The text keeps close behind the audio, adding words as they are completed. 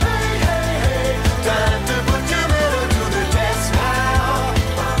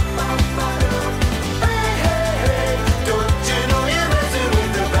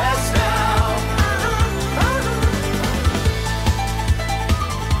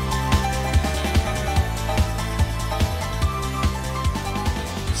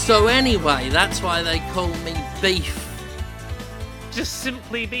So anyway, that's why they call me Beef. Just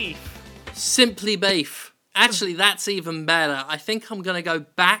simply beef. Simply Beef. Actually, that's even better. I think I'm going to go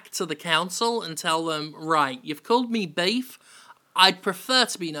back to the council and tell them, right, you've called me Beef. I'd prefer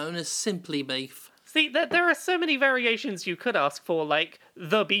to be known as Simply Beef. See, there are so many variations you could ask for, like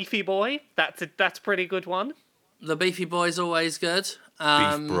the Beefy Boy. That's a pretty good one. The Beefy Boy's always good.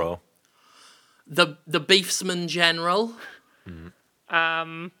 Beef bro. The Beefsman General.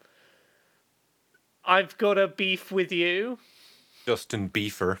 I've got a beef with you. Justin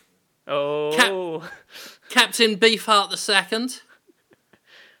Beefer. Oh. Captain Beefheart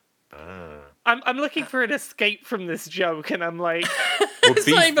II. I'm looking for an escape from this joke, and I'm like... Well, It's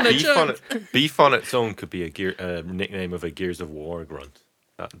not even a joke. Beef on its own could be a nickname of a Gears of War grunt.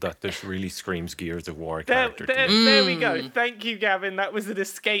 That just really screams Gears of War character. There we go. Thank you, Gavin. That was an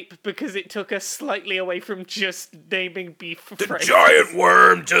escape because it took us slightly away from just naming beef for The phrase. giant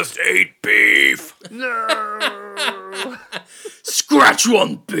worm just ate beef. No. Scratch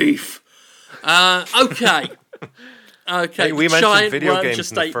one, Beef. Okay. Okay. Hey, we the mentioned giant video worm games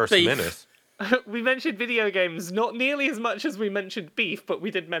just in the ate first beef. minute. We mentioned video games, not nearly as much as we mentioned beef, but we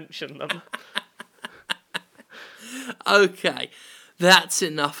did mention them. Okay. That's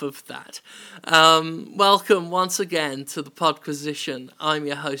enough of that. Welcome once again to the Podquisition. I'm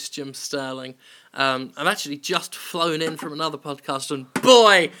your host, Jim Sterling. I've actually just flown in from another podcast, and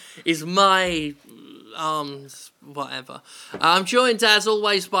boy, is my arms whatever. I'm joined as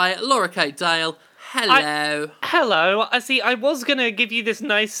always by Laura Kate Dale. Hello. Hello. I was going to give you this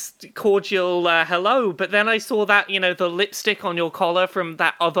nice, cordial hello, but then I saw that, the lipstick on your collar from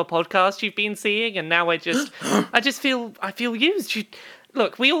that other podcast you've been seeing, and now I feel used.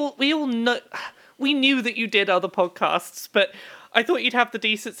 Look, we all know, we knew that you did other podcasts, but I thought you'd have the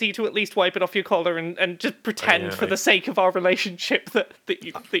decency to at least wipe it off your collar and just pretend for the sake of our relationship that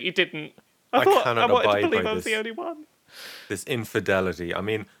you didn't. I wanted to believe I was the only one. This infidelity. I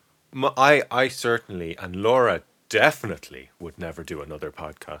mean, I certainly, and Laura definitely, would never do another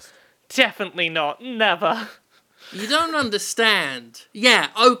podcast. Definitely not. Never. You don't understand.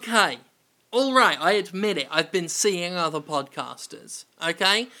 Yeah, okay. All right, I admit it. I've been seeing other podcasters,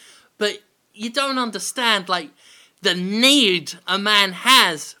 okay? But you don't understand, the need a man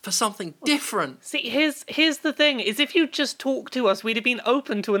has for something different. See, here's the thing, is if you just talked to us, we'd have been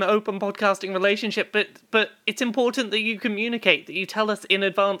open to an open podcasting relationship, but it's important that you communicate, that you tell us in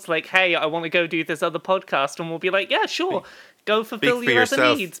advance, hey, I want to go do this other podcast, and we'll be like, yeah, sure, go fulfill your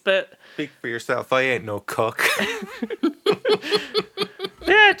other needs, but... Speak for yourself, I ain't no cook.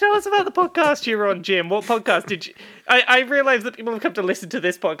 Yeah, tell us about the podcast you're on, Jim. What podcast did you... I realise that people have come to listen to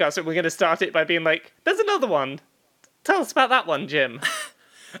this podcast, and we're going to start it by being like, there's another one. Tell us about that one, Jim.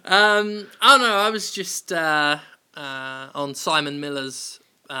 Oh no, I was just on Simon Miller's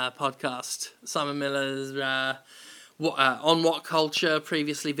podcast. Simon Miller's On What Culture,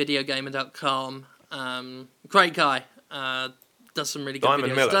 previously videogamer.com. Great guy. Does some really good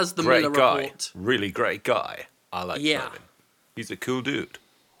Simon videos. Miller, Does the great Miller guy. Report. Really great guy. I like Yeah. Simon. He's a cool dude.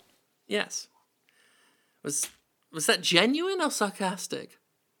 Yes. Was that genuine or sarcastic?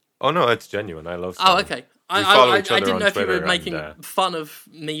 Oh no, it's genuine. I love Simon. Oh, okay. follow I each other didn't on know if you were Twitter making and, fun of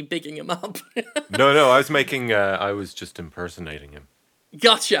me bigging him up. No, I was just impersonating him.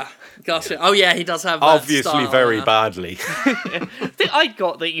 Gotcha. Oh yeah, he does have that Obviously style, very badly. I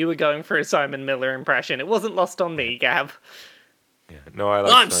got that you were going for a Simon Miller impression. It wasn't lost on me, Gav. Yeah, no, I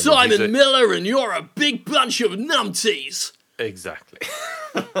like I'm Simon. Simon Miller and you're a big bunch of numpties. Exactly.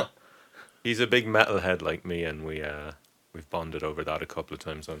 He's a big metalhead like me, and we've bonded over that a couple of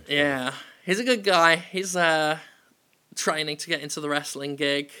times. Yeah, he's a good guy. He's training to get into the wrestling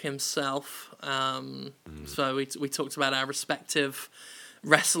gig himself. So we talked about our respective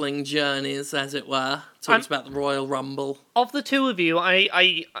wrestling journeys, as it were. Talked about the Royal Rumble. Of the two of you,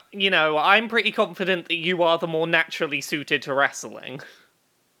 I'm pretty confident that you are the more naturally suited to wrestling.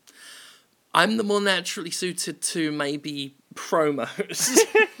 I'm the more naturally suited to maybe promos.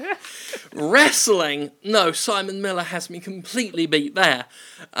 Wrestling, no, Simon Miller has me completely beat there.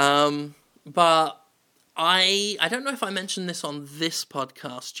 But I don't know if I mentioned this on this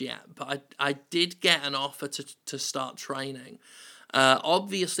podcast yet, but I did get an offer to start training.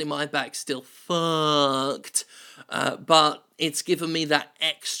 Obviously my back's still fucked, but it's given me that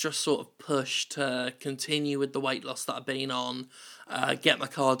extra sort of push to continue with the weight loss that I've been on, get my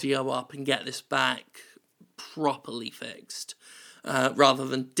cardio up and get this back properly fixed. Rather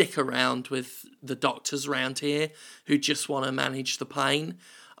than dick around with the doctors around here who just want to manage the pain.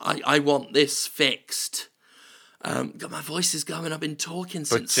 I want this fixed. God, my voice is going. I've been talking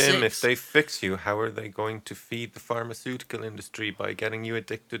But since Jim, 6. if they fix you, how are they going to feed the pharmaceutical industry by getting you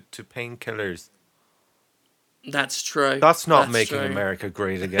addicted to painkillers? That's true. That's not making true. America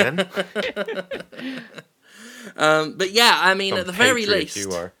great again. But yeah, I mean, Some at the very patriot least,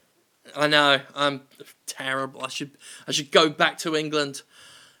 you are. I know I'm terrible. I should go back to England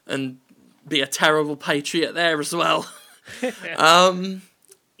and be a terrible patriot there as well.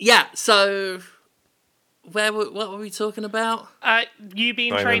 Yeah. So, what were we talking about? You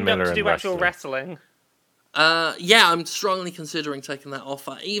being Simon trained up Miller to and do actual wrestling. wrestling. Yeah, I'm strongly considering taking that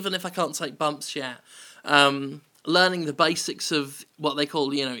offer, even if I can't take bumps yet. Learning the basics of what they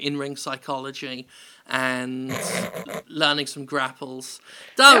call, in-ring psychology, and learning some grapples.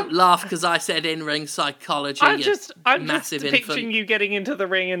 Don't laugh because I said in-ring psychology. I'm just massive picturing infant. you getting into the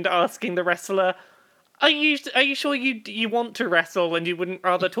ring and asking the wrestler, "Are you sure you want to wrestle and you wouldn't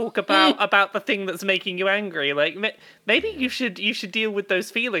rather talk about the thing that's making you angry? Like maybe you should deal with those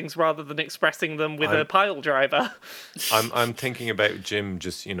feelings rather than expressing them with a pile driver." I'm thinking about Jim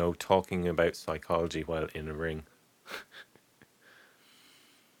just, talking about psychology while in a ring.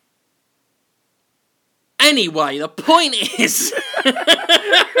 Anyway, the point is...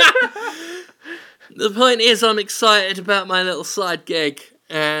 I'm excited about my little side gig,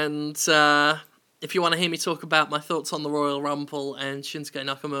 and if you want to hear me talk about my thoughts on the Royal Rumble and Shinsuke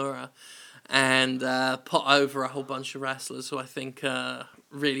Nakamura, and put over a whole bunch of wrestlers who I think are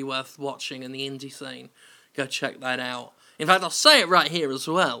really worth watching in the indie scene, go check that out. In fact, I'll say it right here as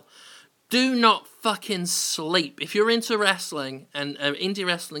well. Do not fucking sleep. If you're into wrestling, and indie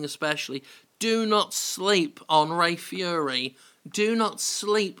wrestling especially, do not sleep on Ray Fury. Do not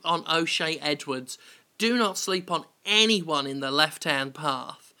sleep on O'Shea Edwards. Do not sleep on anyone in the left-hand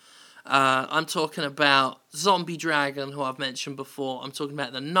path. I'm talking about Zombie Dragon, who I've mentioned before. I'm talking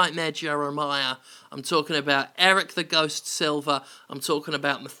about the Nightmare Jeremiah. I'm talking about Eric the Ghost Silver. I'm talking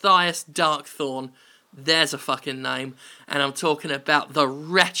about Matthias Darkthorn. There's a fucking name. And I'm talking about the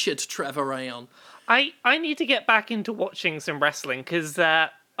wretched Trevor Rayon. I need to get back into watching some wrestling because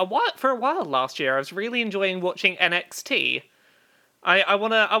for a while last year I was really enjoying watching NXT. I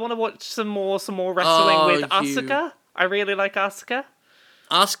wanna watch some more wrestling with Asuka. I really like Asuka.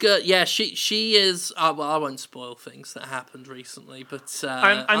 Asuka, yeah, she is. Well, I won't spoil things that happened recently, but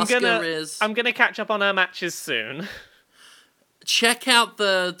I'm Asuka gonna catch up on her matches soon. Check out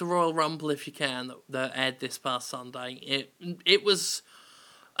the Royal Rumble if you can that aired this past Sunday. It was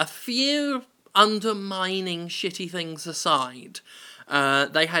a few undermining shitty things aside.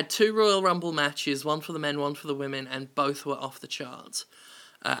 They had 2 Royal Rumble matches, one for the men, one for the women, and both were off the charts.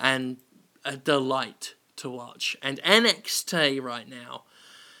 And a delight to watch. And NXT right now,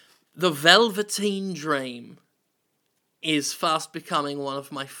 the Velveteen Dream is fast becoming one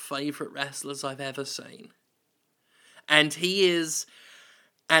of my favourite wrestlers I've ever seen. And he is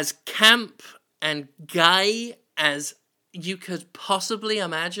as camp and gay as you could possibly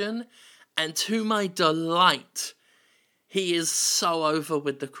imagine. And to my delight, he is so over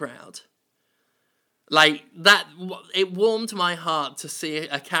with the crowd. Like, that, it warmed my heart to see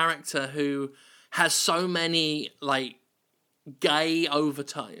a character who has so many, gay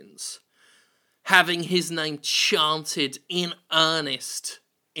overtones, having his name chanted in earnest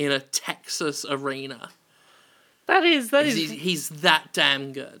in a Texas arena. He's that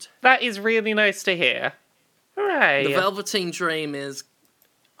damn good. That is really nice to hear. Hooray. The Velveteen Dream is,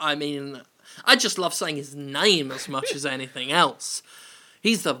 I just love saying his name as much as anything else.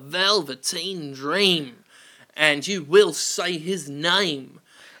 He's the Velveteen Dream, and you will say his name.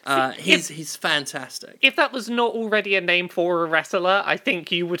 He's fantastic. If that was not already a name for a wrestler, I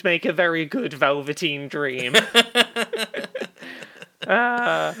think you would make a very good Velveteen Dream.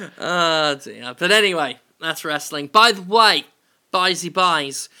 Oh dear. But anyway, that's wrestling. By the way, buys,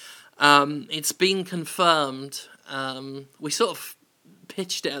 it's been confirmed. We sort of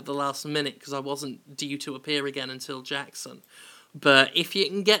pitched it at the last minute because I wasn't due to appear again until Jackson. But if you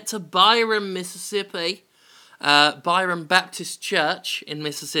can get to Byram, Mississippi, Byram Baptist Church in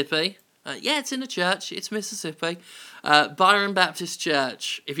Mississippi. Yeah, it's in a church. It's Mississippi. Byram Baptist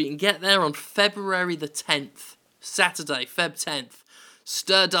Church. If you can get there on February the 10th, Saturday, Feb 10th,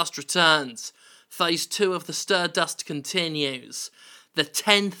 Stardust returns. Phase 2 of the Stardust continues. The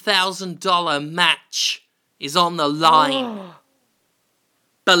 $10,000 match is on the line.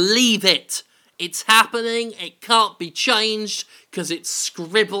 Believe it. It's happening. It can't be changed because it's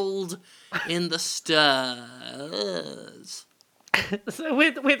scribbled in the stars. So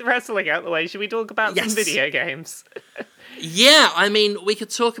with wrestling out the way, should we talk about some video games? Yeah, we could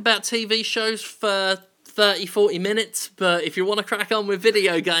talk about TV shows for 30, 40 minutes, but if you want to crack on with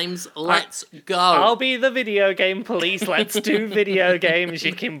video games, let's go. I'll be the video game police. Let's do video games.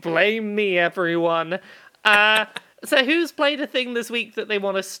 You can blame me, everyone. So who's played a thing this week that they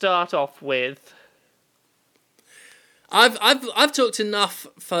want to start off with? I've talked enough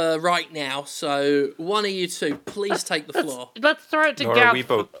for right now, so one of you two, please take the floor. Let's throw it to Nora, Gav. we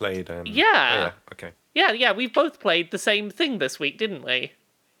both played. Yeah. Okay. Yeah, we've both played the same thing this week, didn't we?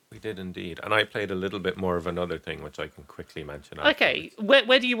 We did indeed, and I played a little bit more of another thing, which I can quickly mention. Okay,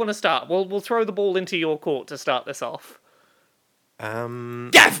 where do you want to start? We'll throw the ball into your court to start this off.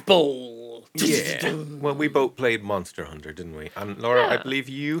 Gav Ball! Yeah. Well, we both played Monster Hunter, didn't we? And Laura, I believe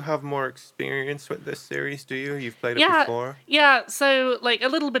you have more experience with this series, do you? You've played it before? Yeah, so, like, a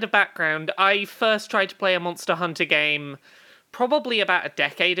little bit of background. I first tried to play a Monster Hunter game probably about a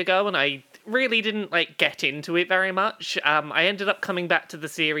decade ago, and I really didn't, like, get into it very much. I ended up coming back to the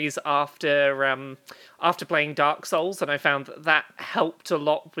series after playing Dark Souls, and I found that helped a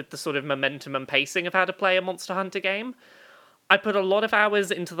lot with the sort of momentum and pacing of how to play a Monster Hunter game. I put a lot of hours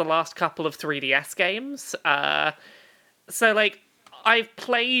into the last couple of 3DS games. So, like, I've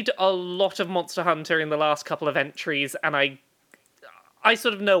played a lot of Monster Hunter in the last couple of entries, and I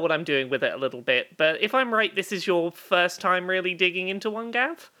sort of know what I'm doing with it a little bit. But if I'm right, this is your first time really digging into one,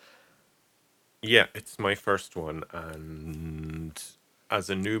 Gav? Yeah, it's my first one, and as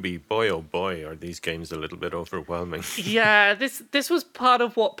a newbie, boy oh boy, are these games a little bit overwhelming. Yeah, this was part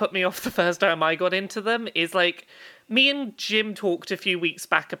of what put me off the first time I got into them, is, like, me and Jim talked a few weeks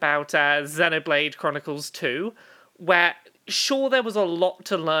back about Xenoblade Chronicles 2, where, sure, there was a lot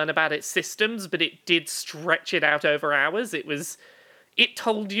to learn about its systems, but it did stretch it out over hours. It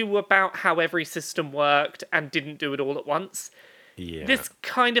told you about how every system worked and didn't do it all at once. Yeah. This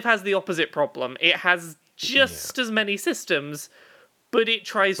kind of has the opposite problem. It has just as many systems, but it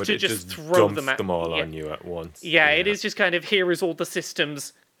tries to just throw them at them all on you at once. Yeah, it is just kind of, here is all the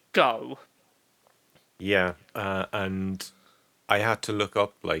systems, go. Yeah, and I had to look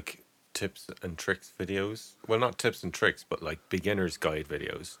up, like, tips and tricks videos. Well, not tips and tricks, but, like, beginner's guide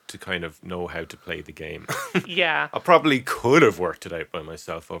videos to kind of know how to play the game. Yeah. I probably could have worked it out by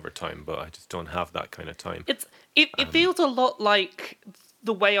myself over time, but I just don't have that kind of time. It feels a lot like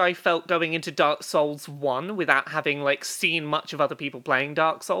the way I felt going into Dark Souls 1 without having, like, seen much of other people playing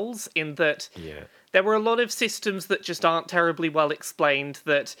Dark Souls, in that there were a lot of systems that just aren't terribly well explained,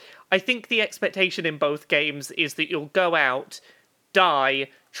 that I think the expectation in both games is that you'll go out, die,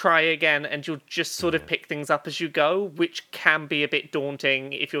 try again, and you'll just sort of pick things up as you go, which can be a bit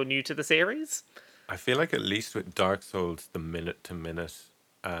daunting if you're new to the series. I feel like at least with Dark Souls, the minute-to-minute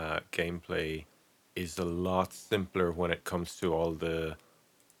gameplay is a lot simpler when it comes to all the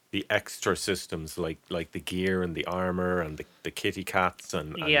extra systems, like the gear and the armor and the kitty cats,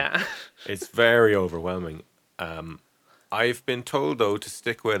 and it's very overwhelming. I've been told, though, to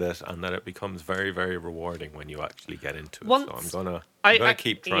stick with it, and that it becomes very, very rewarding when you actually get into it. So I'm gonna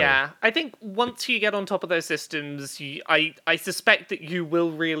keep trying. Yeah, I think once you get on top of those systems, I suspect that you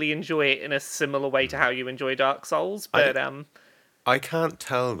will really enjoy it in a similar way to how you enjoy Dark Souls. But I can't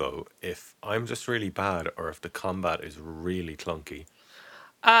tell, though, if I'm just really bad or if the combat is really clunky.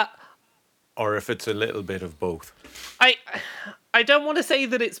 Or if it's a little bit of both. I don't want to say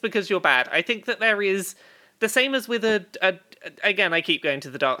that it's because you're bad. I think that there is, the same as with again, I keep going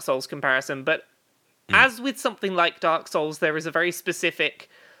to the Dark Souls comparison, but as with something like Dark Souls, there is a very specific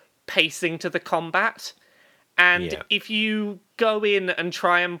pacing to the combat. And if you go in and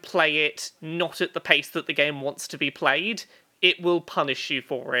try and play it not at the pace that the game wants to be played, it will punish you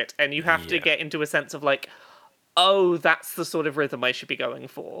for it. And you have to get into a sense of, like, oh, that's the sort of rhythm I should be going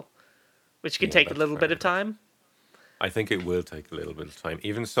for. Which can take a little bit of time. I think it will take a little bit of time.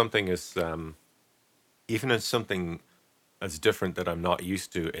 Even something as something as different that I'm not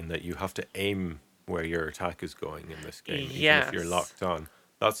used to, in that you have to aim where your attack is going in this game, even if you're locked on.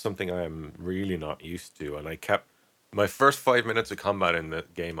 That's something I am really not used to. And I kept my first 5 minutes of combat in the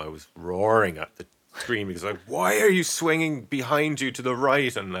game, I was roaring at the screen because why are you swinging behind you to the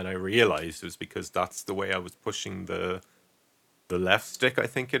right? And then I realized it was because that's the way I was pushing the left stick, I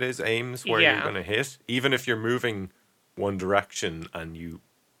think it is, aims where you're going to hit. Even if you're moving one direction and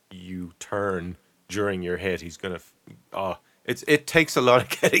you turn during your hit, he's going to... it takes a lot of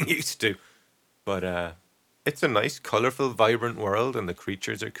getting used to. But it's a nice, colourful, vibrant world, and the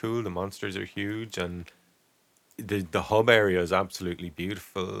creatures are cool, the monsters are huge, and the hub area is absolutely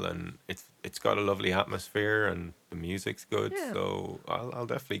beautiful, and it's got a lovely atmosphere, and the music's good, so I'll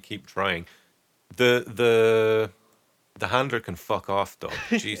definitely keep trying. The The handler can fuck off, though.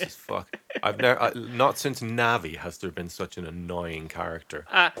 Jesus fuck. I've never, not since Navi has there been such an annoying character.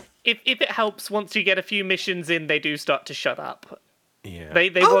 If it helps, once you get a few missions in, they do start to shut up. Yeah. They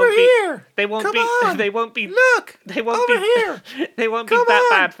Over won't here! be. They won't Come be. on! They won't be. Look! They won't Over be here! They won't Come be that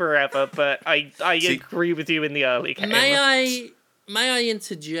on! bad forever. But I agree with you in the early game. May I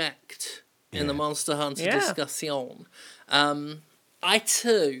interject in the Monster Hunter discussion? I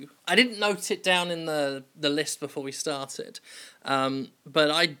didn't note it down in the list before we started,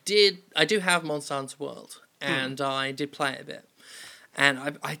 but I do have Monster Hunter World, and I did play it a bit,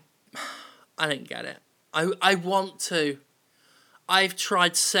 and I didn't get it. I want to. I've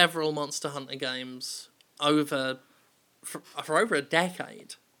tried several Monster Hunter games for over a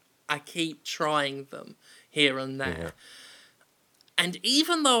decade. I keep trying them here and there. Yeah. And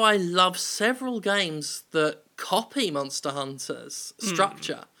even though I love several games that copy Monster Hunter's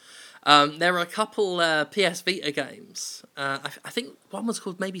structure, there are a couple PS Vita games. I think one was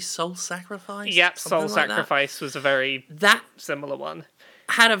called maybe Soul Sacrifice. Yep, Soul Sacrifice was a very similar one.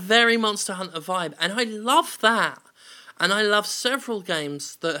 Had a very Monster Hunter vibe, and I love that. And I love several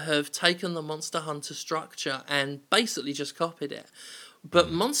games that have taken the Monster Hunter structure and basically just copied it. But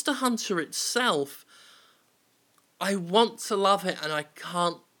Monster Hunter itself, I want to love it and I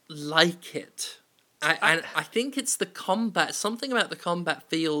can't like it. I think it's the combat. Something about the combat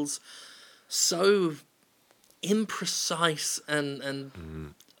feels so imprecise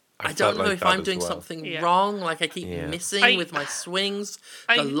and I don't know if I'm doing something wrong. Like I keep missing with my swings.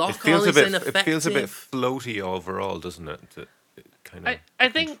 The lock-on is ineffective. It feels a bit floaty overall, doesn't it? It kind of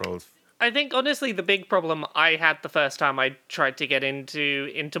controls. I think honestly the big problem I had the first time I tried to get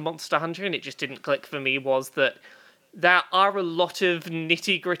into Monster Hunter and it just didn't click for me was that there are a lot of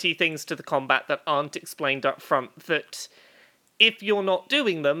nitty-gritty things to the combat that aren't explained up front that if you're not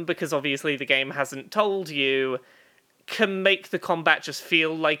doing them, because obviously the game hasn't told you, can make the combat just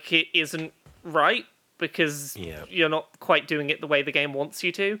feel like it isn't right because you're not quite doing it the way the game wants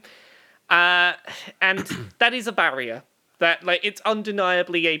you to. And that is a barrier. That it's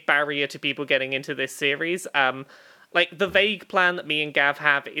undeniably a barrier to people getting into this series. The vague plan that me and Gav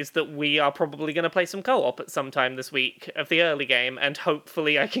have is that we are probably going to play some co-op at some time this week of the early game, and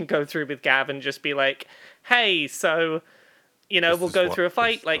hopefully I can go through with Gav and just be like, hey, so, we'll go through a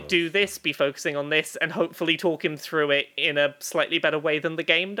fight, do this, be focusing on this, and hopefully talk him through it in a slightly better way than the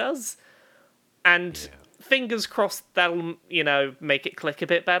game does. And fingers crossed that'll, make it click a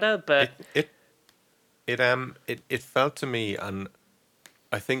bit better, but... It felt to me, and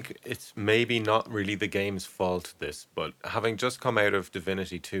I think it's maybe not really the game's fault, this, but having just come out of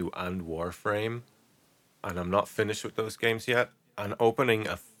Divinity 2 and Warframe, and I'm not finished with those games yet, and opening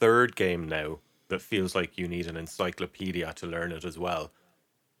a third game now that feels like you need an encyclopedia to learn it as well.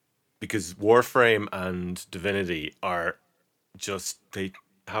 Because Warframe and Divinity are just, they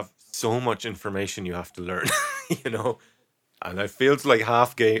have so much information you have to learn, And it feels like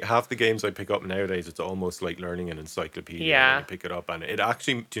half the games I pick up nowadays, it's almost like learning an encyclopedia when you pick it up. And it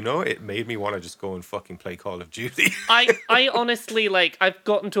actually, it made me want to just go and fucking play Call of Duty. I honestly, I've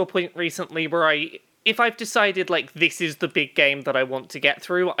gotten to a point recently where if I've decided, this is the big game that I want to get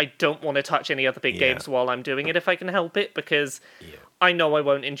through, I don't want to touch any other big games while I'm doing it if I can help it, because I know I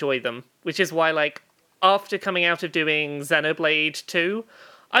won't enjoy them. Which is why, after coming out of doing Xenoblade 2...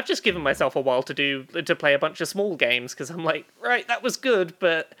 I've just given myself a while to play a bunch of small games, because I'm like, right, that was good,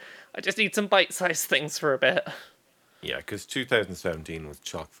 but I just need some bite-sized things for a bit. Yeah, because 2017 was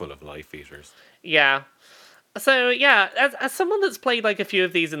chock full of life eaters. Yeah. So, as someone that's played, a few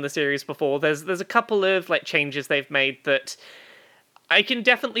of these in the series before, there's a couple of, changes they've made that I can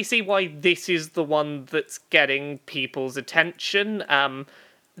definitely see why this is the one that's getting people's attention.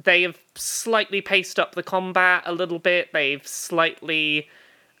 They have slightly paced up the combat a little bit. They've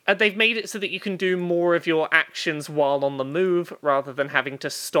made it so that you can do more of your actions while on the move, rather than having to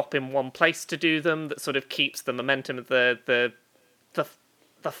stop in one place to do them. That sort of keeps the momentum of the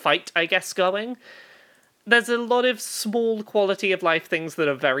fight, I guess, going. There's a lot of small quality of life things that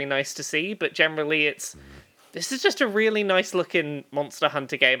are very nice to see, but generally this is just a really nice looking Monster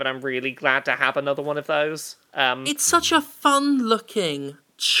Hunter game, and I'm really glad to have another one of those. It's such a fun looking,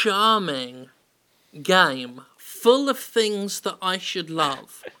 charming game, full of things that I should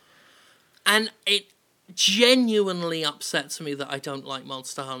love. And it genuinely upsets me that I don't like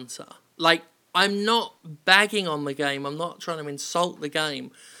Monster Hunter. I'm not bagging on the game, I'm not trying to insult the game,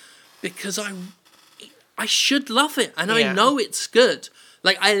 because I should love it, and I know it's good.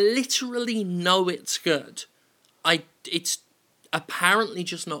 I literally know it's good. It's apparently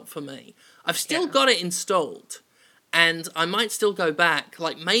just not for me. I've still got it installed, and I might still go back.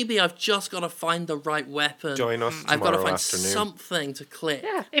 Like, maybe I've just got to find the right weapon. Join us tomorrow I've got to find afternoon. something to click.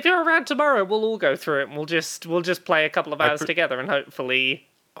 Yeah, if you're around tomorrow, we'll all go through it, and we'll just play a couple of hours together, and hopefully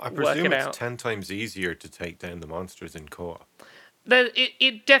I work presume it it's out. 10 times easier to take down the monsters in co-op.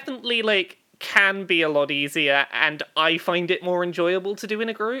 It definitely, like, can be a lot easier, and I find it more enjoyable to do in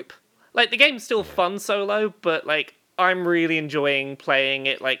a group. Like, the game's still fun solo, but, like, I'm really enjoying playing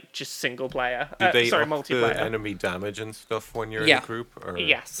it, like, just single player. Do they up multiplayer. the enemy damage and stuff when you're in a group? Or?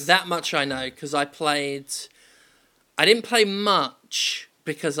 Yes. That much I know, because I didn't play much,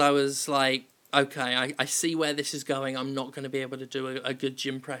 because I was like, okay, I see where this is going. I'm not going to be able to do a good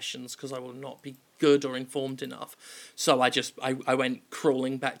Gimpressions, because I will not be good or informed enough. So I went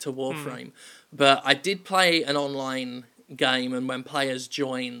crawling back to Warframe. But I did play an online game, and when players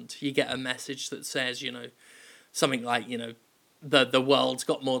joined, you get a message that says, something like, the world's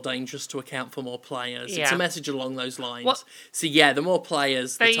got more dangerous to account for more players. Yeah. It's a message along those lines. So yeah, the more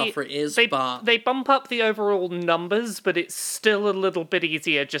players, the tougher it is. But they bump up the overall numbers, but it's still a little bit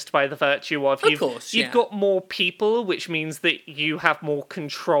easier just by the virtue of you've got more people, which means that you have more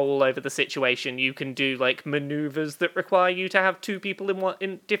control over the situation. You can do like maneuvers that require you to have two people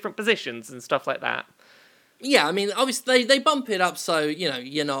in different positions and stuff like that. Yeah, I mean, obviously they bump it up so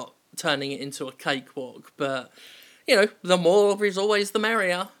you're not turning it into a cakewalk, but the more is always the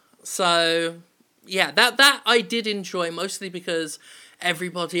merrier. So yeah, that I did enjoy, mostly because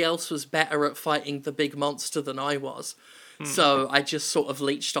everybody else was better at fighting the big monster than I was. So I just sort of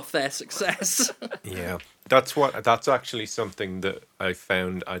leached off their success. Yeah, that's actually something that I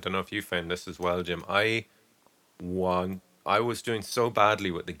found. I don't know if you found this as well, Jim. I was doing so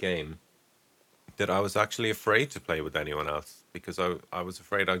badly with the game that I was actually afraid to play with anyone else, because I was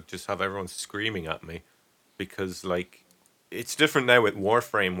afraid I'd just have everyone screaming at me, because like it's different now with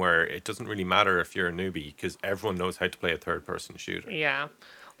Warframe, where it doesn't really matter if you're a newbie because everyone knows how to play a third-person shooter. Yeah.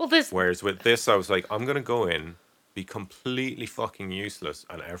 Well, whereas with this, I was like, I'm going to go in, be completely fucking useless,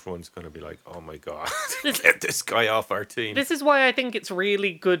 and everyone's going to be like, oh my god, get this guy off our team. This is why I think it's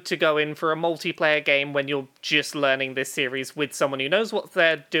really good to go in for a multiplayer game when you're just learning this series with someone who knows what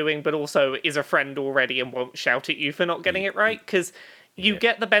they're doing, but also is a friend already and won't shout at you for not getting it right, because you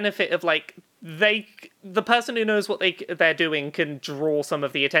get the benefit of, like, the person who knows what they're doing can draw some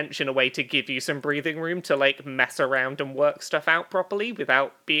of the attention away to give you some breathing room to, like, mess around and work stuff out properly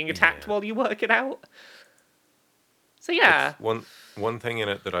without being attacked while you work it out. So yeah. One thing in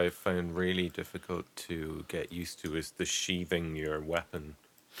it that I found really difficult to get used to is the sheathing your weapon.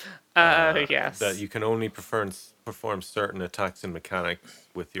 Yes. That you can only perform certain attacks and mechanics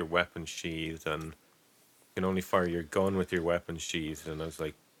with your weapon sheathed, and you can only fire your gun with your weapon sheathed. And I was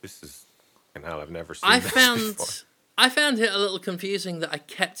like, this is hell, I've never seen this before. I found it a little confusing that I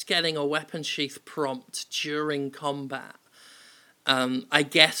kept getting a weapon sheath prompt during combat. I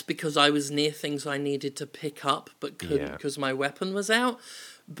guess because I was near things I needed to pick up but couldn't because my weapon was out.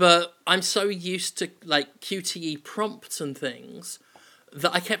 But I'm so used to like QTE prompts and things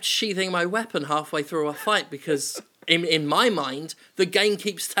that I kept sheathing my weapon halfway through a fight, because in my mind the game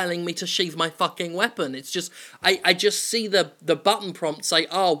keeps telling me to sheath my fucking weapon. It's just I just see the button prompt say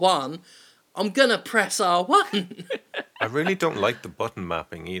R1. I'm gonna press R1. I really don't like the button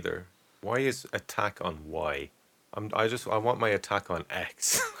mapping either. Why is attack on Y? I want my attack on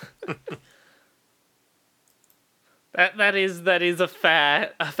X. That is a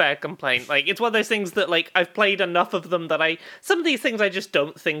fair complaint. Like, it's one of those things that, like, I've played enough of them that some of these things I just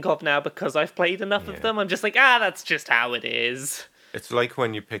don't think of now because I've played enough of them. I'm just like, that's just how it is. It's like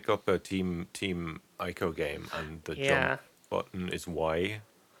when you pick up a Team Ico game and the jump button is Y.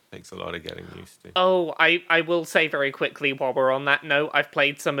 Takes a lot of getting used to. Oh, I will say very quickly while we're on that note, I've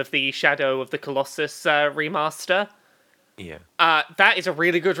played some of the Shadow of the Colossus remaster. Yeah. That is a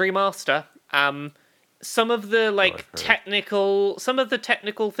really good remaster. Some of the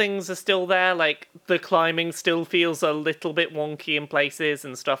technical things are still there, like the climbing still feels a little bit wonky in places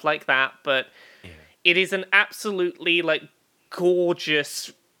and stuff like that, but it is an absolutely like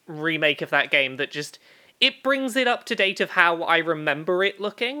gorgeous remake of that game that just it brings it up to date of how I remember it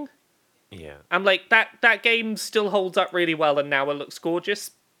looking. Yeah. And like that game still holds up really well, and now it looks gorgeous.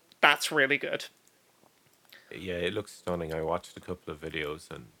 That's really good. Yeah, it looks stunning. I watched a couple of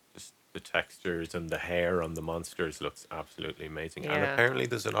videos, and just the textures and the hair on the monsters looks absolutely amazing. Yeah. And apparently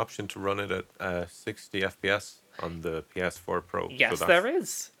there's an option to run it at 60 FPS on the PS4 Pro. Yes, so there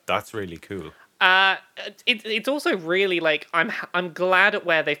is. That's really cool. It's also really like I'm glad at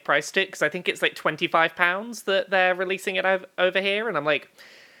where they've priced it, because I think it's like £25 that they're releasing it over here, and I'm like,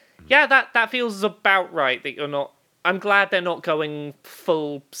 yeah, that feels about right. That you're not. I'm glad they're not going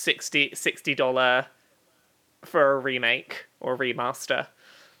full $60 for a remake or remaster.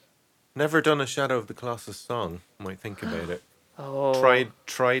 Never done a Shadow of the Colossus song. Might think about it. Oh.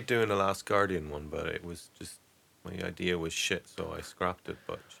 Tried doing a Last Guardian one, but it was just, my idea was shit, so I scrapped it.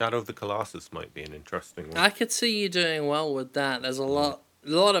 But Shadow of the Colossus might be an interesting one. I could see you doing well with that. There's a lot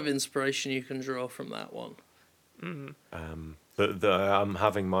of inspiration you can draw from that one. I'm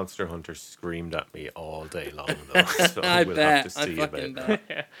having Monster Hunter screamed at me all day long, though. So I we'll bet. have to see I about fucking that.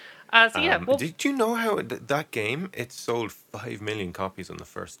 bet. Did you know how that game, it sold 5 million copies on the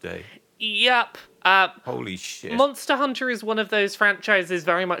first day? Yep. Holy shit. Monster Hunter is one of those franchises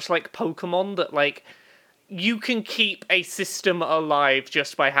very much like Pokemon that, like, you can keep a system alive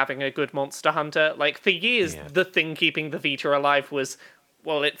just by having a good Monster Hunter. Like, for years, the thing keeping the Vita alive was,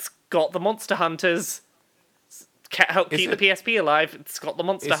 well, it's got the Monster Hunters. Help keep the PSP alive. It's got the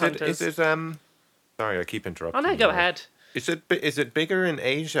Monster Hunters. Sorry, I keep interrupting. Oh no, go ahead. Is it bigger in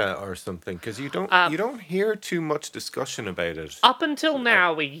Asia or something? Because you don't hear too much discussion about it. Up until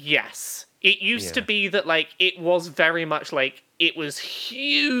now, yes. It used to be that, like, it was very much like it was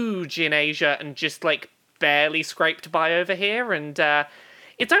huge in Asia and just, like, barely scraped by over here. And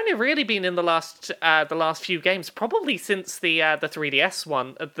it's only really been in the last few games, probably since the 3DS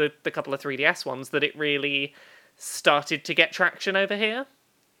one, the couple of 3DS ones, that it really started to get traction over here.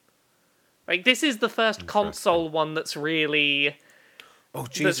 Like, this is the first console one that's really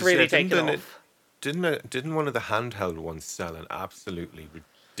taken off. Didn't one of the handheld ones sell an absolutely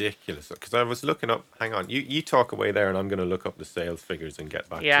ridiculous? Because I was looking up. Hang on, you talk away there, and I'm going to look up the sales figures and get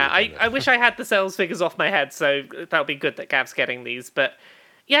back. Yeah, to it. I wish I had the sales figures off my head, so that would be good that Gav's getting these. But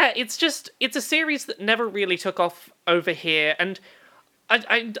yeah, it's a series that never really took off over here, and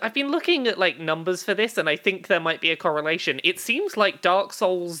I've been looking at, like, numbers for this, and I think there might be a correlation. It seems like Dark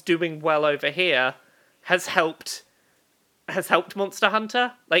Souls doing well over here has helped Monster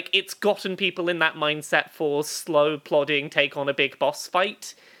Hunter. Like, it's gotten people in that mindset for slow, plodding, take on a big boss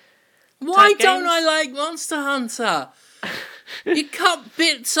fight. Why don't I like Monster Hunter? You cut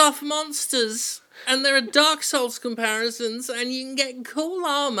bits off monsters, and there are Dark Souls comparisons, and you can get cool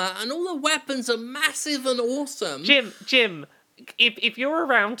armor, and all the weapons are massive and awesome. Jim, if you're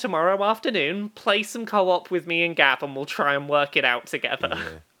around tomorrow afternoon, play some co-op with me and Gav, and we'll try and work it out together.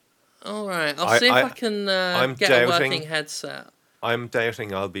 Yeah. All right, I'll see if I can get a working headset. I'm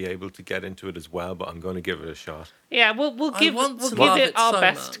doubting I'll be able to get into it as well, but I'm going to give it a shot. Yeah, we'll give it our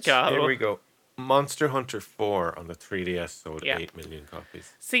best go. Here we go. Monster Hunter 4 on the 3DS sold 8 million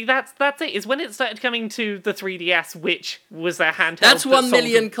copies. See, that's it. Is when it started coming to the 3DS, which was a handheld. That's 1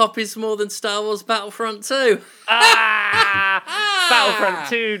 million copies more than Star Wars Battlefront 2. Battlefront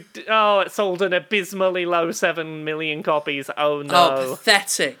 2. Oh, it sold an abysmally low 7 million copies. Oh no! Oh,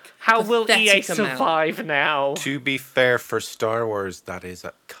 pathetic. How will EA survive now? To be fair, for Star Wars, that is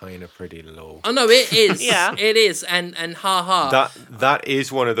kind of pretty low. Oh no, it is. Yeah, it is, and haha. That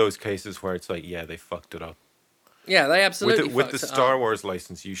is one of those cases where it's like, yeah, they fucked it up. Yeah, they absolutely with the Star Wars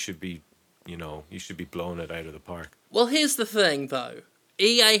license, you should be blowing it out of the park. Well, here's the thing, though.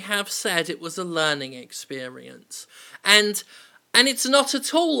 EA have said it was a learning experience, and it's not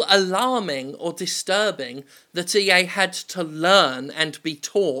at all alarming or disturbing that EA had to learn and be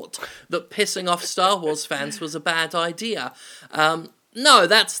taught that pissing off Star Wars fans was a bad idea. No,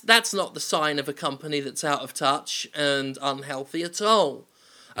 that's not the sign of a company that's out of touch and unhealthy at all.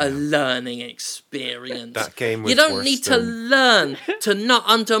 A learning experience. That game was You don't need to learn to not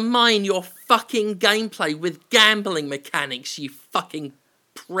undermine your fucking gameplay with gambling mechanics, you fucking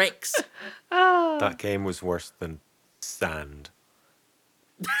pricks. That game was worse than Sand.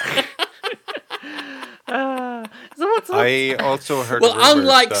 I also heard. Well,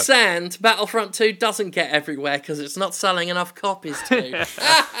 unlike Sand, Battlefront 2 doesn't get everywhere because it's not selling enough copies to.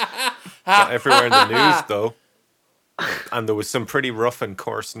 Not everywhere in the news, though. And there was some pretty rough and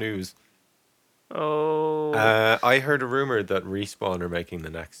coarse news. Oh. I heard a rumor that Respawn are making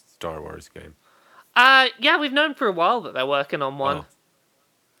the next Star Wars game. Yeah, we've known for a while that they're working on one.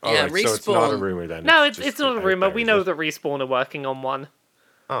 Oh. Yeah, right, Respawn. So it's not a rumor then. No, it's not a rumor. We know that Respawn are working on one.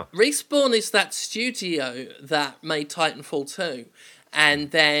 Oh. Respawn is that studio that made Titanfall 2, and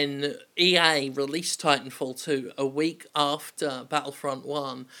then EA released Titanfall 2 a week after Battlefront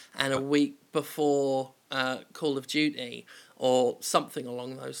 1 and a week before Call of Duty, or something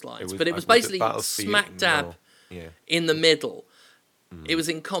along those lines. But it was basically smack dab in the middle. It was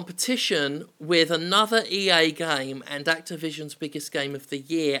in competition with another EA game and Activision's biggest game of the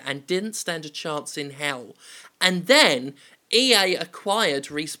year, and didn't stand a chance in hell. And then EA acquired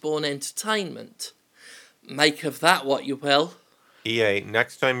Respawn Entertainment. Make of that what you will. EA,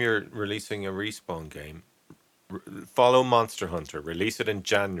 next time you're releasing a Respawn game, follow Monster Hunter. Release it in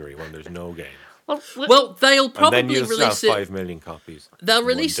January when there's no game. Well, they'll and probably then you'll release sell it. 5 million copies. They'll in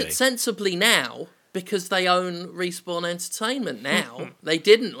release one it day. sensibly now because they own Respawn Entertainment now. They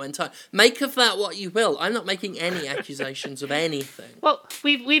didn't when time. Make of that what you will. I'm not making any accusations of anything. Well,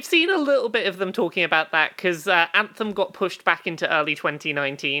 we've seen a little bit of them talking about that because Anthem got pushed back into early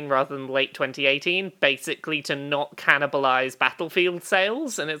 2019 rather than late 2018, basically to not cannibalize Battlefield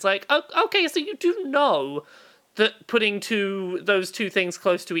sales. And it's like, oh, okay, so you do know that putting those two things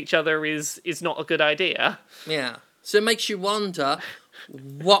close to each other is not a good idea. Yeah. So it makes you wonder,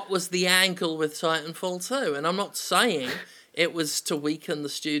 what was the angle with Titanfall 2? And I'm not saying it was to weaken the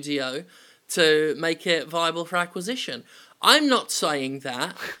studio to make it viable for acquisition. I'm not saying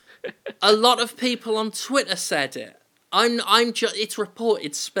that. A lot of people on Twitter said it. It's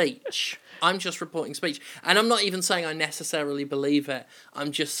reported speech. I'm just reporting speech. And I'm not even saying I necessarily believe it.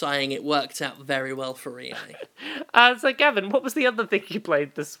 I'm just saying it worked out very well for EA. So Gavin, what was the other thing you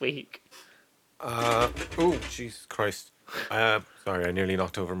played this week? Oh, Jesus Christ. Sorry, I nearly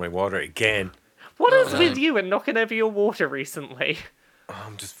knocked over my water again. What is with you and knocking over your water recently?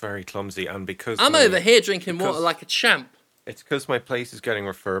 I'm just very clumsy, and because I'm over here drinking water like a champ. It's because my place is getting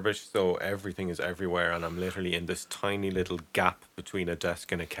refurbished, so everything is everywhere, and I'm literally in this tiny little gap between a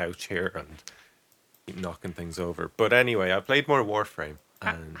desk and a couch here, and keep knocking things over. But anyway, I played more Warframe,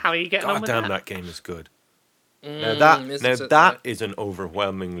 and how are you getting on with goddamn, that game is good. Now that is an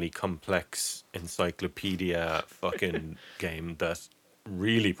overwhelmingly complex encyclopedia fucking game that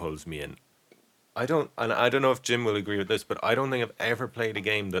really pulls me in. I don't know if Jim will agree with this, but I don't think I've ever played a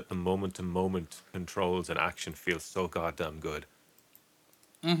game that the moment-to-moment controls and action feels so goddamn good.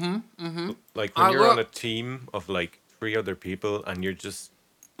 Like when you're on a team of like 3 other people and you're just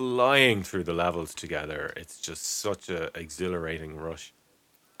flying through the levels together, it's just such a exhilarating rush.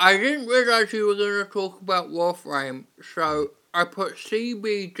 I didn't realise you were going to talk about Warframe, so I put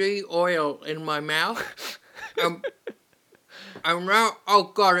CBD oil in my mouth. And now,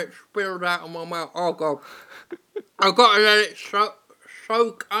 oh god, it spilled out of my mouth. Oh god. I've got to let it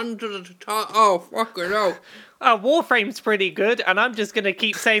soak under the top. Oh, fucking hell. Warframe's pretty good, and I'm just going to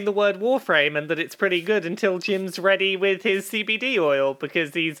keep saying the word Warframe and that it's pretty good until Jim's ready with his CBD oil,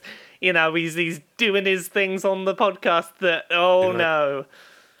 because he's doing his things on the podcast that, no.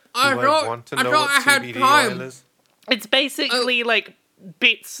 I thought I had time. It's basically like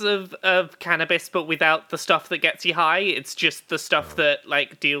bits of cannabis, but without the stuff that gets you high. It's just the stuff that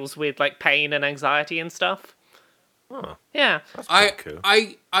like deals with like pain and anxiety and stuff. Oh, yeah, that's pretty cool.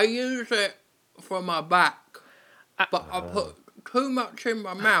 I use it for my back, but I put too much in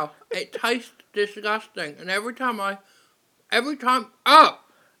my mouth. It tastes disgusting, and every time it's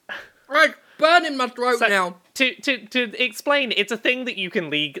burning my throat now. To explain, it's a thing that you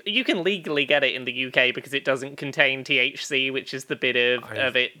can legally get it in the UK because it doesn't contain THC, which is the bit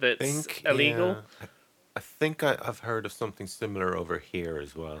of it that's illegal. Yeah. I think I've heard of something similar over here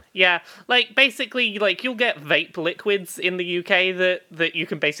as well. Yeah, like basically, like you'll get vape liquids in the UK that you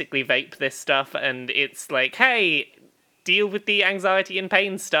can basically vape this stuff, and it's like, hey, deal with the anxiety and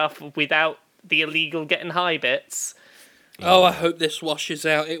pain stuff without the illegal getting high bits. Oh, I hope this washes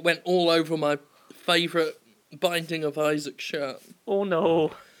out. It went all over my favourite Binding of Isaac shirt. Oh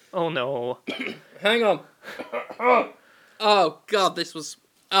no. Oh no. Hang on. Oh god, this was...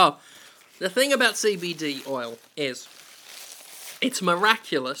 Oh, the thing about CBD oil is it's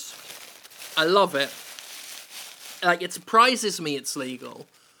miraculous. I love it. Like, it surprises me it's legal.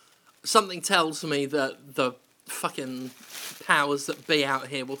 Something tells me that the fucking powers that be out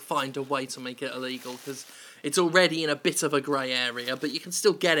here will find a way to make it illegal, because it's already in a bit of a grey area, but you can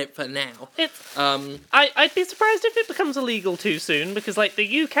still get it for now. I'd be surprised if it becomes illegal too soon, because like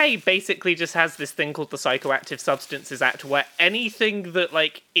the UK basically just has this thing called the Psychoactive Substances Act, where anything that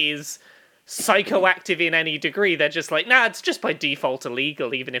like is psychoactive in any degree, they're just like, nah, it's just by default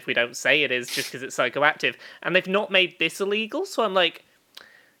illegal, even if we don't say it is, just because it's psychoactive. And they've not made this illegal, so I'm like,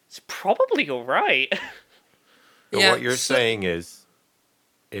 it's probably alright. Yeah, what you're saying is,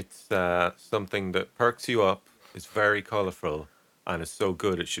 it's something that perks you up, is very colourful, and is so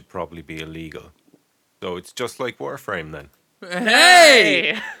good it should probably be illegal. So it's just like Warframe then.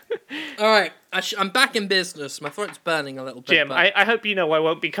 Hey! Alright, I'm back in business. My throat's burning a little bit. Jim, I hope you know I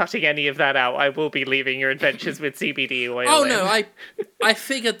won't be cutting any of that out. I will be leaving your adventures with CBD oil. Oh no, I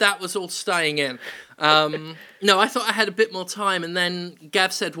figured that was all staying in. No, I thought I had a bit more time, and then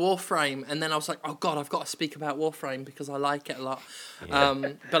Gav said Warframe, and then I was like, oh god, I've got to speak about Warframe because I like it a lot.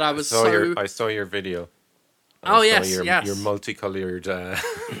 Yeah. But I saw your video. Yes. Your multicoloured,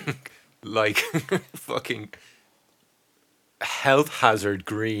 like, fucking health hazard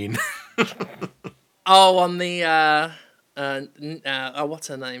green. Oh, on the, what's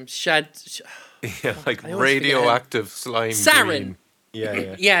her name? Yeah, like radioactive slime. Sarin. Green.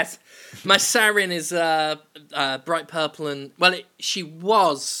 Yeah. Yes, my Sarin is bright purple and she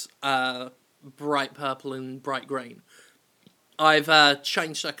was bright purple and bright green. I've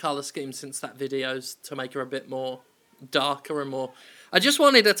changed her color scheme since that videos to make her a bit more darker and more. I just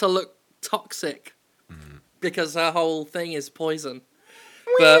wanted her to look toxic because her whole thing is poison.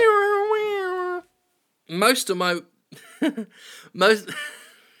 But most of my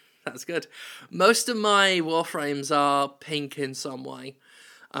that's good. Most of my Warframes are pink in some way,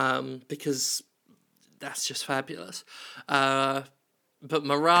 because that's just fabulous. But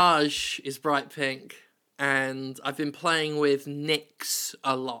Mirage is bright pink, and I've been playing with Nyx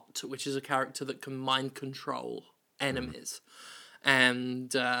a lot, which is a character that can mind control enemies,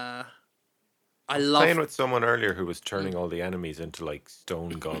 and I love playing with someone earlier who was turning all the enemies into like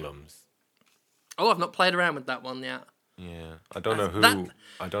stone golems. Oh, I've not played around with that one yet. Yeah, I don't know who.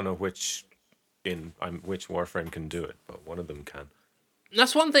 I don't know which Warframe can do it, but one of them can.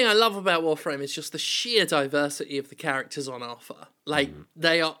 That's one thing I love about Warframe is just the sheer diversity of the characters on offer. Like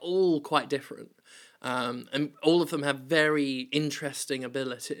they are all quite different, and all of them have very interesting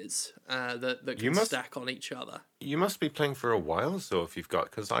abilities that can stack on each other. You must be playing for a while, so if you've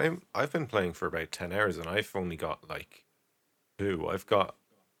got, because I've been playing for about 10 hours, and I've only got like two. I've got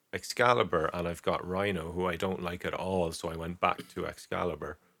Excalibur and I've got Rhino, who I don't like at all, so I went back to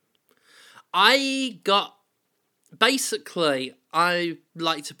Excalibur. I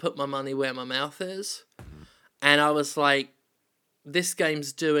like to put my money where my mouth is, and I was like, this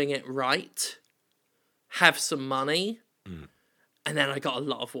game's doing it right, have some money, and then I got a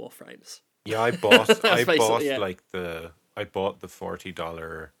lot of Warframes. Yeah, I bought the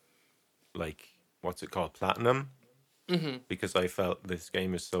 $40, like, what's it called, Platinum? Because I felt this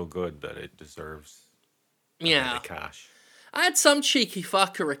game is so good that it deserves the cash. I had some cheeky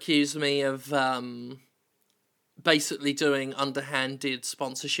fucker accuse me of basically doing underhanded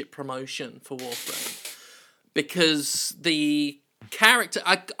sponsorship promotion for Warframe, because the character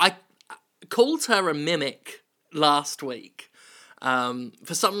I called her a mimic last week.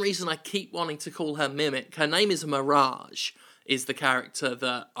 For some reason, I keep wanting to call her Mimic. Her name is Mirage, is the character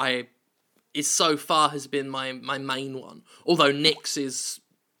that so far has been my main one. Although Nyx is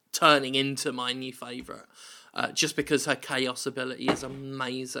turning into my new favourite, just because her Chaos ability is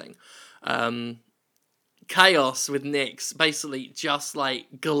amazing. Chaos with Nyx, basically just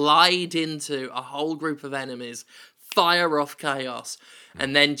like glide into a whole group of enemies, fire off Chaos,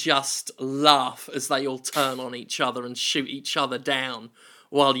 and then just laugh as they all turn on each other and shoot each other down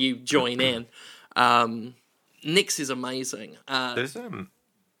while you join in. Nyx is amazing.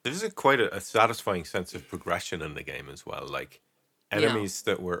 There's quite a satisfying sense of progression in the game as well. Like, enemies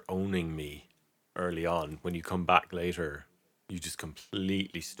that were owning me early on, when you come back later, you just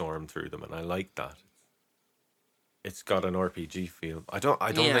completely storm through them, and I like that. It's got an RPG feel. I don't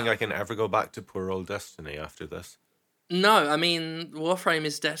think I can ever go back to poor old Destiny after this. No, I mean, Warframe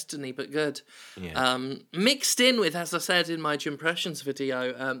is Destiny, but good. Yeah. Mixed in with, as I said in my Impressions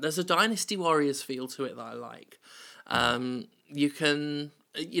video, there's a Dynasty Warriors feel to it that I like. You can,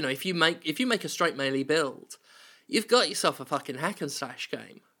 if you make a straight melee build, you've got yourself a fucking hack and slash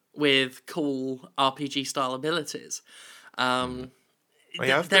game with cool RPG style abilities. I've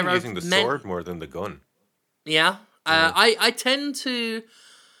been using the sword more than the gun. Yeah. I tend to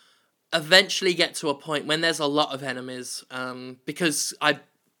eventually get to a point when there's a lot of enemies, because I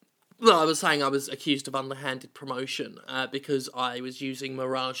was saying I was accused of underhanded promotion because I was using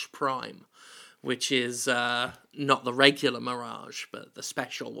Mirage Prime, which is not the regular Mirage, but the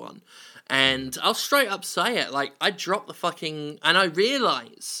special one. And I'll straight up say it, like, I dropped the fucking... And I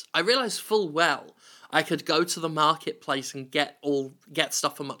realise full well I could go to the marketplace and get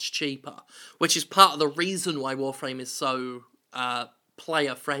stuff for much cheaper, which is part of the reason why Warframe is so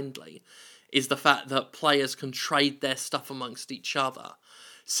player friendly, is the fact that players can trade their stuff amongst each other.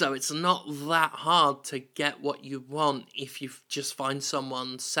 So it's not that hard to get what you want if you just find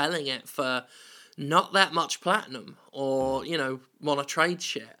someone selling it for not that much platinum, or want to trade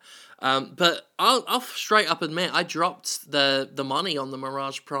shit. But I'll straight up admit I dropped the money on the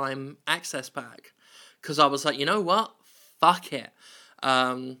Mirage Prime Access Pack, because I was like, you know what? Fuck it.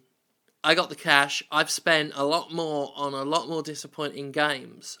 I got the cash. I've spent a lot more on a lot more disappointing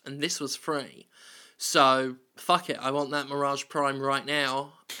games, and this was free. So, fuck it. I want that Mirage Prime right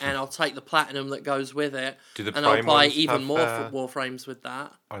now, and I'll take the platinum that goes with it, and I'll buy even more Warframes with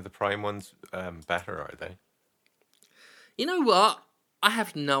that. Are the Prime ones better, are they? You know what? I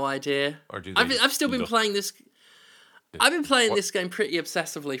have no idea. Or do I've still been playing this... I've been playing this game pretty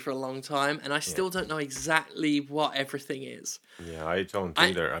obsessively for a long time, and I still don't know exactly what everything is. Yeah, I don't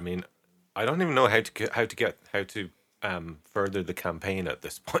either. I mean, I don't even know how to further the campaign at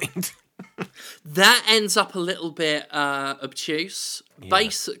this point. That ends up a little bit obtuse. Yeah.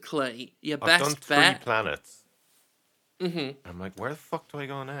 Basically, your I've best done 3 bet. planets. I'm like, where the fuck do I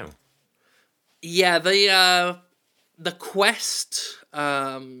go now? Yeah, the quest.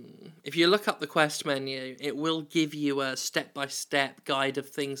 If you look up the quest menu, it will give you a step-by-step guide of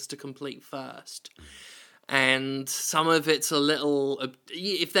things to complete first. And some of it's a little.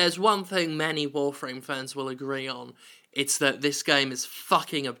 If there's one thing many Warframe fans will agree on, it's that this game is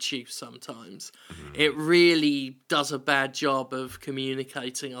fucking obtuse sometimes. It really does a bad job of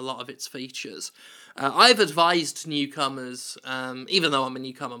communicating a lot of its features. I've advised newcomers, even though I'm a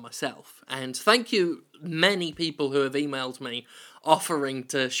newcomer myself, and thank you many people who have emailed me offering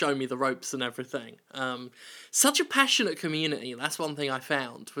to show me the ropes and everything. Such a passionate community, that's one thing I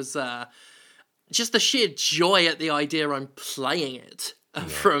found, was just the sheer joy at the idea I'm playing it.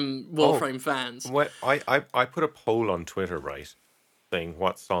 From Warframe fans. I put a poll on Twitter, right, saying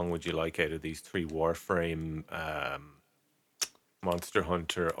what song would you like out of these 3 Warframe, Monster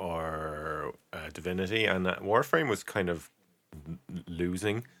Hunter or Divinity, and Warframe was kind of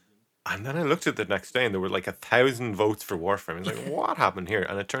losing. And then I looked at the next day and there were like 1,000 votes for Warframe. I was like, what happened here?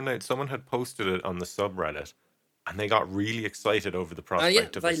 And it turned out someone had posted it on the subreddit and they got really excited over the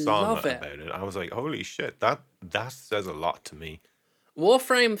prospect of a song about it. I was like, holy shit, that says a lot to me.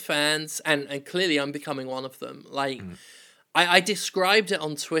 Warframe fans, and clearly I'm becoming one of them, like, I described it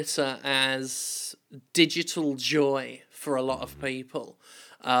on Twitter as digital joy for a lot of people.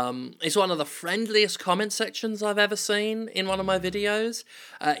 It's one of the friendliest comment sections I've ever seen in one of my videos.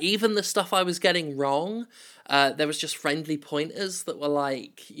 Even the stuff I was getting wrong, there was just friendly pointers that were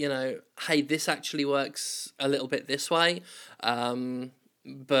like, you know, hey, this actually works a little bit this way.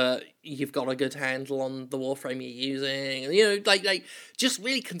 But you've got a good handle on the Warframe you're using, you know, like just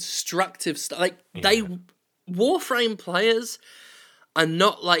really constructive stuff. Like Warframe players are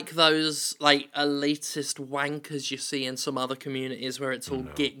not like those like elitist wankers you see in some other communities where it's all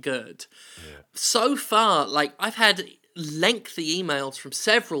get good. So far, like I've had lengthy emails from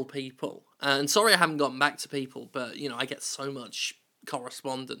several people, and sorry I haven't gotten back to people, but you know I get so much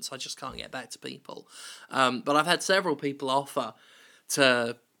correspondence I just can't get back to people. But I've had several people offer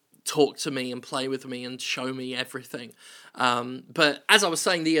to talk to me and play with me and show me everything. But as I was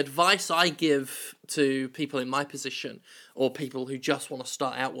saying, the advice I give to people in my position or people who just want to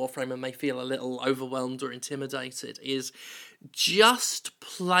start out Warframe and may feel a little overwhelmed or intimidated is just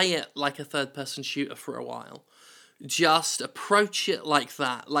play it like a third-person shooter for a while. Just approach it like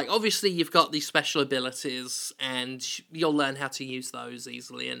that. Like, obviously, you've got these special abilities and you'll learn how to use those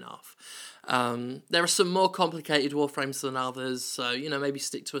easily enough. There are some more complicated Warframes than others, so, you know, maybe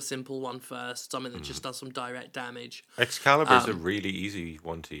stick to a simple one first, something that just does some direct damage. Excalibur is a really easy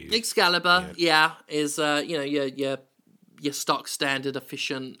one to use. Excalibur, is, you know, your stock standard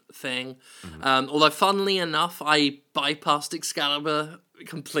efficient thing. Although, funnily enough, I bypassed Excalibur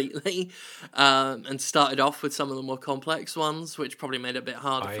completely and started off with some of the more complex ones, which probably made it a bit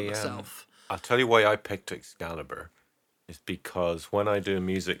harder for myself. I'll tell you why I picked Excalibur. Is because when I do a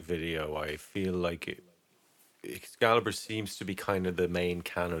music video, I feel like Excalibur seems to be kind of the main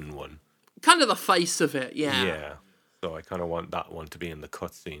canon one. Kind of the face of it, yeah. Yeah, so I kind of want that one to be in the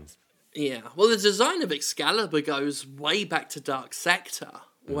cutscenes. Yeah, well, the design of Excalibur goes way back to Dark Sector,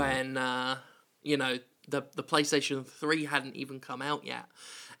 when, you know, the PlayStation 3 hadn't even come out yet,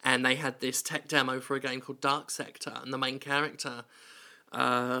 and they had this tech demo for a game called Dark Sector, and the main character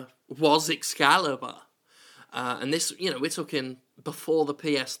was Excalibur. And this, you know, we're talking before the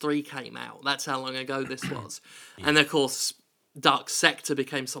PS3 came out. That's how long ago this was. And of course, Dark Sector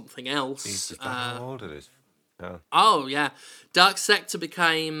became something else. Is that how old it is? Oh, yeah. Dark Sector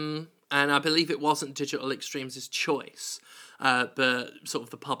became, and I believe it wasn't Digital Extremes' choice, but sort of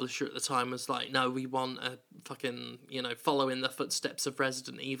the publisher at the time was like, no, we want a fucking, you know, follow in the footsteps of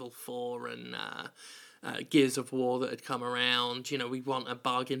Resident Evil 4 and Gears of War that had come around. You know, we want a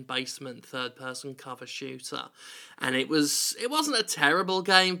bargain basement third-person cover shooter. And it wasn't a terrible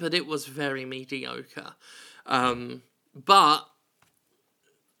game, but it was very mediocre. But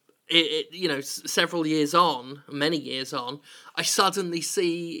it you know, several years on, many years on, I suddenly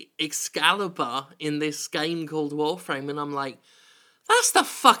see Excalibur in this game called Warframe, and I'm like, that's the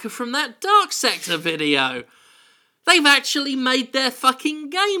fucker from that Dark Sector video. They've actually made their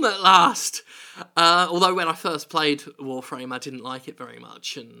fucking game at last. Although when I first played Warframe, I didn't like it very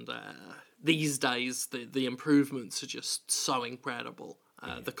much, and these days the improvements are just so incredible.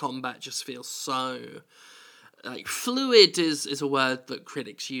 The combat just feels so like fluid is a word that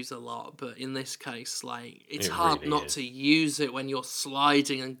critics use a lot, but in this case, like it's hard really not is. to use it when you're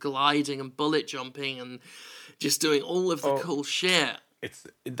sliding and gliding and bullet jumping and just doing all of the cool shit. It's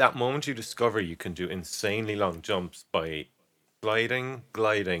that moment you discover you can do insanely long jumps by sliding,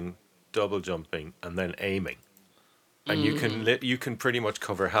 gliding, double jumping, and then aiming, and you can pretty much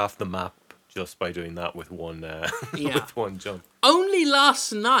cover half the map just by doing that with one with one jump. Only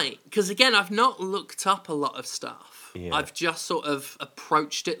last night, because again, I've not looked up a lot of stuff. Yeah. I've just sort of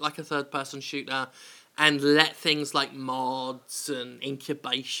approached it like a third-person shooter and let things like mods and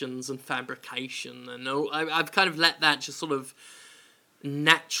incubations and fabrication and all, I've kind of let that just sort of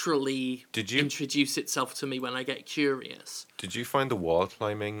naturally introduce itself to me when I get curious. Did you find the wall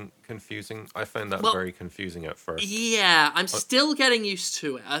climbing confusing? I found that very confusing at first. Yeah, I'm still getting used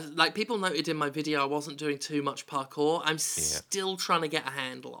to it. Like people noted in my video, I wasn't doing too much parkour. I'm still trying to get a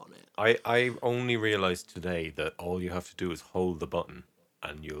handle on it. I only realized today that all you have to do is hold the button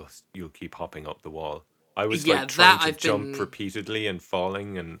and you'll keep hopping up the wall. I was like trying to jump repeatedly and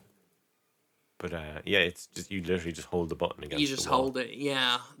falling But it's just you literally just hold the button against the wall. You just hold it,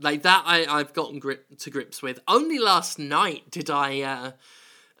 yeah. Like that I've gotten to grips with. Only last night did I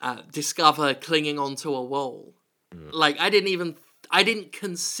discover clinging onto a wall. Like I didn't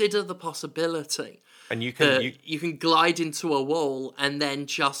consider the possibility. And you can glide into a wall and then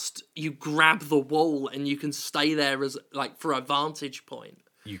just you grab the wall and you can stay there as like for a vantage point.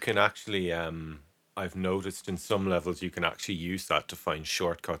 You can actually I've noticed in some levels you can actually use that to find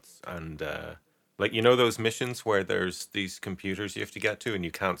shortcuts and like, you know those missions where there's these computers you have to get to and you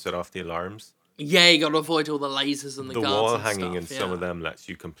can't set off the alarms? Yeah, you got to avoid all the lasers and the guards wall and hanging stuff, in some of them lets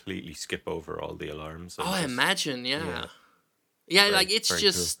you completely skip over all the alarms. I imagine, yeah. Like it's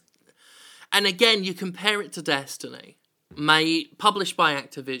just... Cool. And again, you compare it to Destiny, published by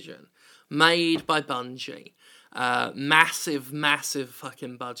Activision, made by Bungie, massive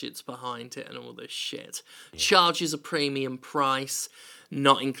fucking budgets behind it and all this shit. Charges a premium price,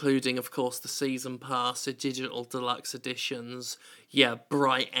 not including, of course, the season pass, the digital deluxe editions,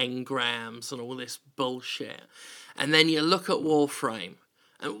 bright engrams and all this bullshit. And then you look at Warframe,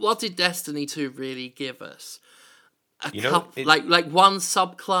 and what did Destiny 2 really give us? Like one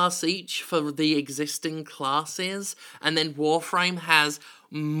subclass each for the existing classes, and then Warframe has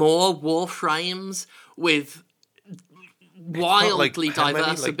more Warframes with wildly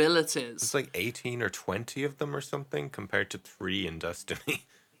diverse abilities. It's like 18 or 20 of them or something compared to 3 in Destiny.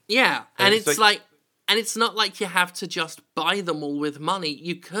 Yeah, and it's like and it's not like you have to just buy them all with money.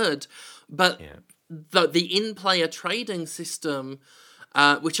 You could, but the in-player trading system,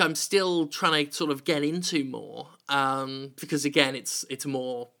 which I'm still trying to sort of get into more, because again, it's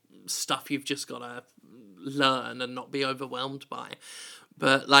more stuff you've just got to learn and not be overwhelmed by.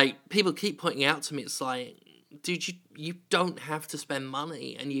 But like people keep pointing out to me, it's like, dude, you don't have to spend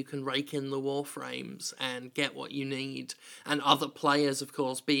money and you can rake in the Warframes and get what you need. And other players, of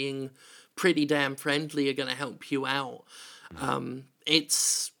course, being pretty damn friendly are going to help you out.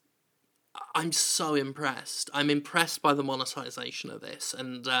 I'm so impressed. I'm impressed by the monetization of this.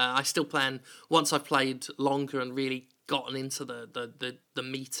 And I still plan, once I've played longer and really gotten into the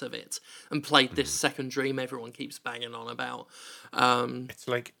meat of it and played this second Dream everyone keeps banging on about, it's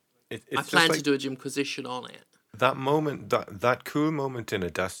like... I plan to do a Jimquisition on it. That moment, that cool moment in a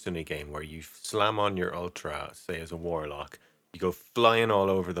Destiny game where you slam on your Ultra, say as a Warlock, you go flying all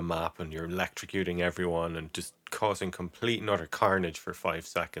over the map and you're electrocuting everyone and just causing complete and utter carnage for 5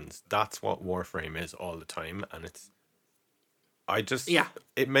 seconds. That's what Warframe is all the time, and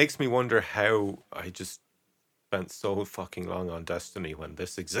it makes me wonder how I just spent so fucking long on Destiny when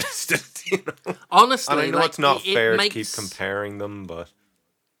this existed. You know? Honestly, and I know it's not fair to keep comparing them, but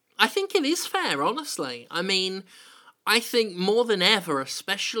I think it is fair, honestly. I mean, I think more than ever,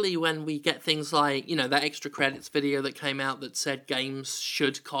 especially when we get things like, you know, that extra credits video that came out that said games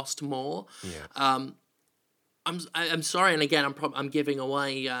should cost more. Yeah. I'm sorry, and again, I'm giving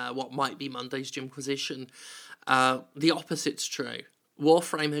away what might be Monday's Jimquisition. The opposite's true.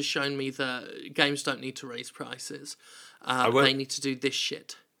 Warframe has shown me that games don't need to raise prices. They need to do this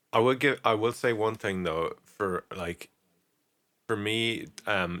shit. I will say one thing though, for me,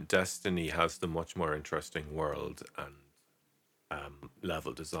 Destiny has the much more interesting world and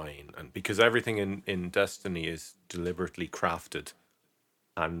level design, and because everything in Destiny is deliberately crafted,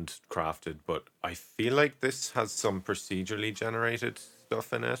 but I feel like this has some procedurally generated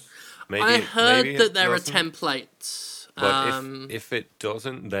stuff in it. I heard that there are templates. But if it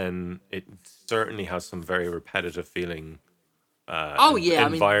doesn't, then it certainly has some very repetitive feeling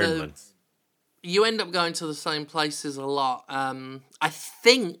environments. You end up going to the same places a lot. I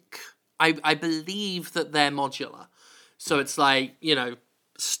think I believe that they're modular. So it's like,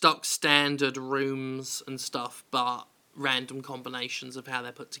 stock standard rooms and stuff, but random combinations of how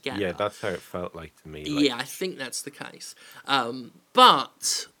they're put together. Yeah, that's how it felt like to me. Yeah, I think that's the case. But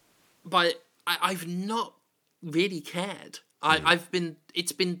I've not really cared.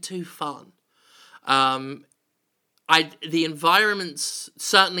 It's been too fun. The environments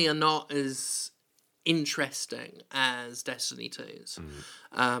certainly are not as interesting as Destiny 2's.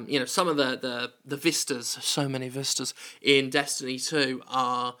 Some of the vistas, so many vistas in Destiny 2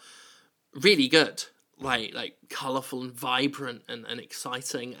 are really good, like colourful and vibrant and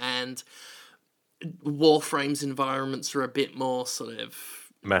exciting, and Warframe's environments are a bit more sort of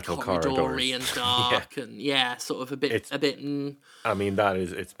metal corridors and dark and sort of a bit. I mean,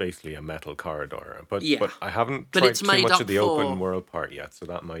 it's basically a metal corridor, but I haven't But tried it's too made much up of the for- open world part yet, so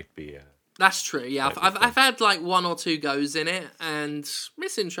that might be. That's true. Yeah, I've had like one or two goes in it, and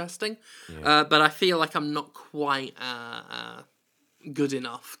it's interesting. But I feel like I'm not quite good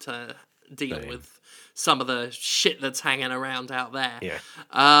enough to deal with some of the shit that's hanging around out there. Yeah.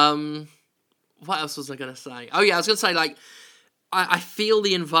 What else was I gonna say? Oh yeah, I was gonna say like I feel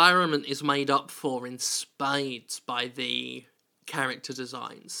the environment is made up for in spades by the character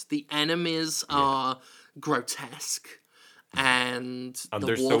designs. The enemies are grotesque. And the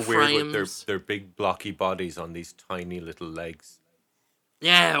they're so weird with their big blocky bodies on these tiny little legs.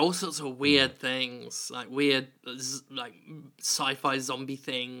 Yeah, all sorts of weird things, like weird, like sci-fi zombie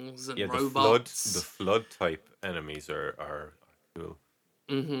things and robots. The flood type enemies are cool.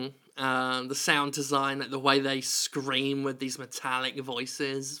 The sound design, like the way they scream with these metallic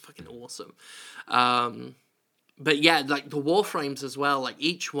voices, is fucking awesome. But yeah, like the Warframes as well. Like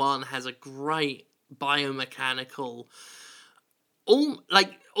each one has a great biomechanical.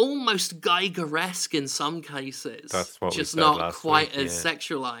 Almost Geiger-esque in some cases. That's what just we said not last quite week, as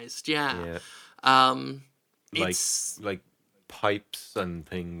sexualized. Yeah. It's like pipes and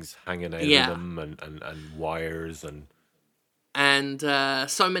things hanging out of them, and wires and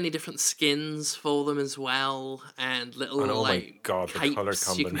so many different skins for them as well, and little capes the color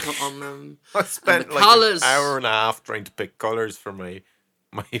you can put on them. I spent an hour and a half trying to pick colors for my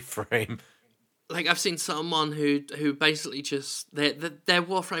frame. Like, I've seen someone who basically just... Their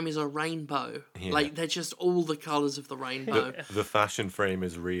Warframe is a rainbow. Yeah. Like, they're just all the colours of the rainbow. The fashion frame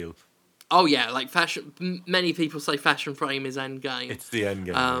is real. Oh, yeah, like, many people say fashion frame is endgame. It's the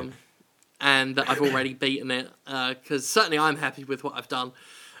endgame. And that I've already beaten it, because certainly I'm happy with what I've done.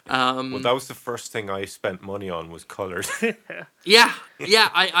 Well, that was the first thing I spent money on, was colours. Yeah,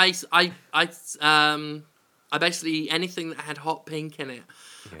 I basically... Anything that had hot pink in it...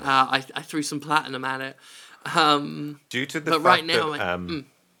 I threw some platinum at it. Due to the fact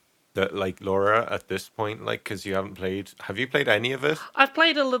that like Laura at this point, like, because you haven't played, have you played any of it? I've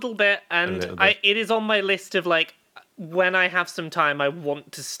played a little bit, and it is on my list of like, when I have some time, I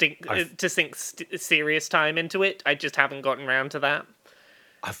want to sink serious time into it. I just haven't gotten around to that.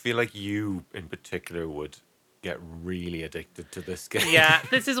 I feel like you in particular would get really addicted to this game. Yeah,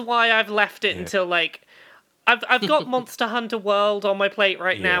 this is why I've left it until like. I've got Monster Hunter World on my plate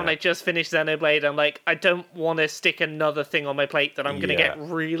right now, and I just finished Xenoblade. I'm like, I don't want to stick another thing on my plate that I'm going to get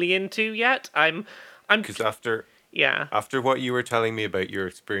really into yet. Because after what you were telling me about your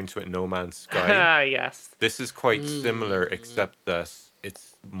experience with No Man's Sky, yes, this is quite similar, except that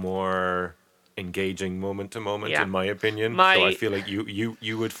it's more engaging moment to moment, in my opinion. So I feel like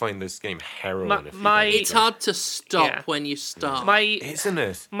you would find this game heroin. It's hard to stop when you start, isn't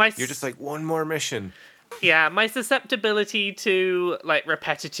it? You're just like, one more mission. Yeah, my susceptibility to like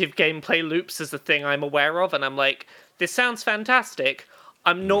repetitive gameplay loops is the thing I'm aware of, and I'm like, this sounds fantastic.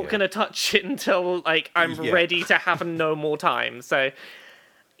 I'm not gonna touch it until like I'm ready to have no more time. So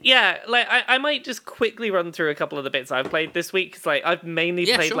yeah, like I might just quickly run through a couple of the bits I've played this week, because like I've mainly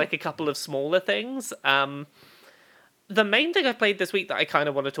played like a couple of smaller things. The main thing I've played this week that I kind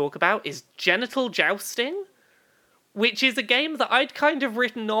of want to talk about is Genital Jousting, which is a game that I'd kind of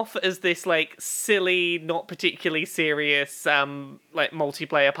written off as this, like, silly, not particularly serious, like,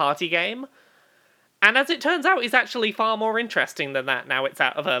 multiplayer party game. And as it turns out, it's actually far more interesting than that now it's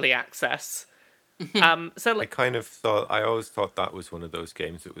out of early access. So like, I always thought that was one of those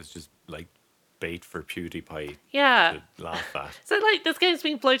games that was just, like, bait for PewDiePie to laugh at. So, like, this game's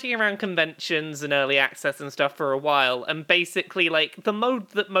been floating around conventions and early access and stuff for a while, and basically, like, the mode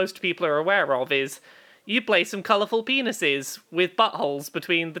that most people are aware of is... You play some colourful penises with buttholes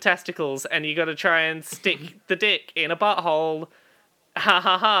between the testicles, and you got to try and stick the dick in a butthole. Ha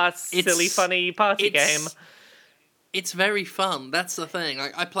ha ha! Silly, funny party game. It's very fun. That's the thing.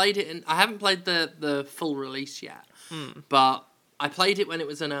 I played it, I haven't played the full release yet, but I played it when it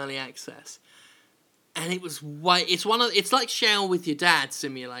was in early access, and it was it's like Shell with Your Dad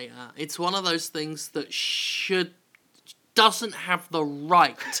Simulator. It's one of those things that doesn't have the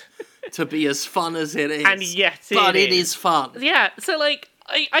right to be as fun as it is, and yet it is fun. Yeah, so like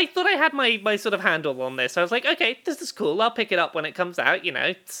I thought I had my sort of handle on this. I was like, okay, this is cool. I'll pick it up when it comes out. You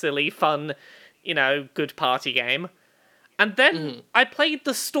know, silly, fun, you know, good party game. And then I played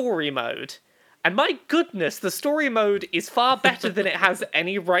the story mode. And my goodness, the story mode is far better than it has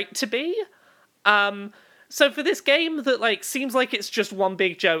any right to be. So for this game that, like, seems like it's just one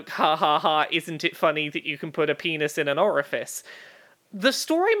big joke, ha ha ha, isn't it funny that you can put a penis in an orifice? The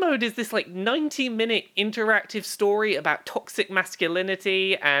story mode is this, like, 90-minute interactive story about toxic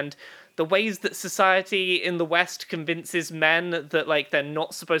masculinity and the ways that society in the West convinces men that, like, they're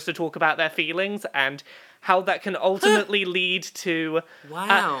not supposed to talk about their feelings, and how that can ultimately lead to...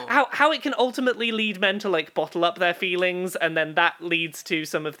 Wow. How it can ultimately lead men to, like, bottle up their feelings, and then that leads to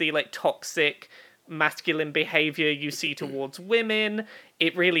some of the, like, toxic masculine behavior you see towards women.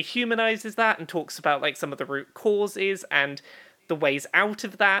 It really humanizes that and talks about, like, some of the root causes and the ways out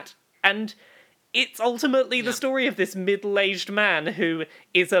of that, and it's ultimately the story of this middle-aged man who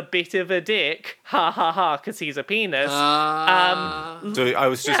is a bit of a dick, ha ha ha, because he's a penis. So I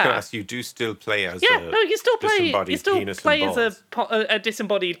was just going to ask, you do still play as you still play as a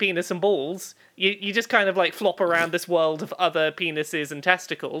disembodied penis and balls. You just kind of like flop around this world of other penises and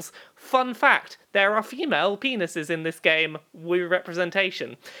testicles. Fun fact, there are female penises in this game. Woo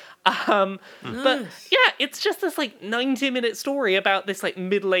representation. But yeah, it's just this like 90-minute story about this like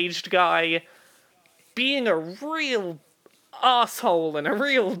middle-aged guy being a real asshole and a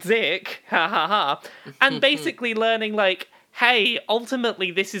real dick, ha ha ha, and basically learning like, hey,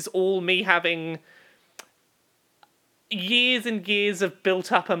 ultimately this is all me having years and years of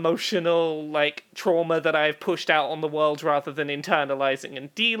built-up emotional, like, trauma that I've pushed out on the world rather than internalizing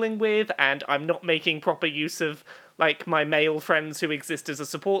and dealing with, and I'm not making proper use of, like, my male friends who exist as a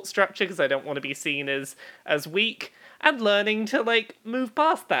support structure because I don't want to be seen as weak, and learning to, like, move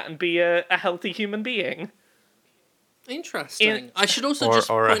past that and be a healthy human being. Interesting. I should also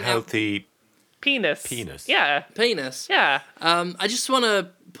just or point a healthy penis. Yeah. Penis. Yeah. I just want to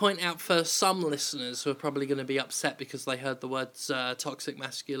point out for some listeners who are probably going to be upset because they heard the words toxic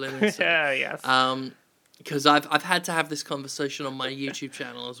masculinity. Yes. Because I've had to have this conversation on my YouTube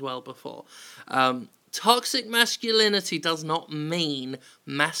channel as well before. Toxic masculinity does not mean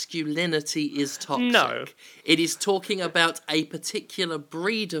masculinity is toxic. No. It is talking about a particular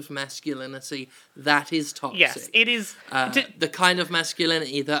breed of masculinity that is toxic. Yes, it is... the kind of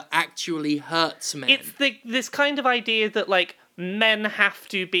masculinity that actually hurts men. It's this kind of idea that, like, men have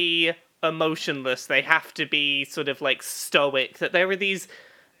to be emotionless. They have to be sort of, like, stoic. That there are these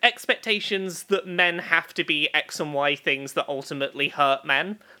expectations that men have to be X and Y things that ultimately hurt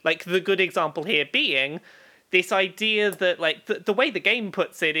men. Like, the good example here being this idea that, like, the way the game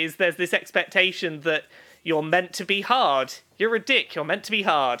puts it is there's this expectation that you're meant to be hard. You're a dick, you're meant to be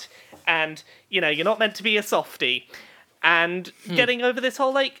hard. And, you know, you're not meant to be a softie. And getting over this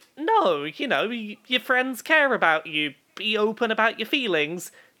whole, like, no, you know, your friends care about you. Be open about your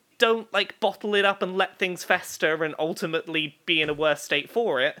feelings. Don't, like, bottle it up and let things fester and ultimately be in a worse state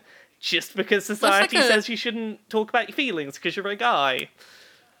for it, just because society says you shouldn't talk about your feelings because you're a guy.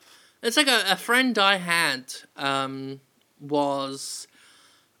 It's like a friend I had was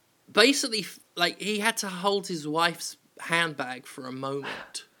basically, like, he had to hold his wife's handbag for a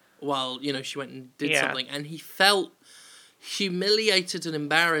moment while, you know, she went and did something, and he felt humiliated and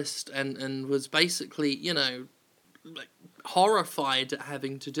embarrassed and was basically, you know, like, horrified at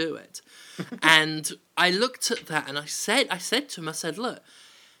having to do it. And I looked at that and I said to him, I said, look,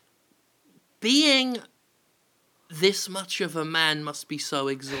 being this much of a man must be so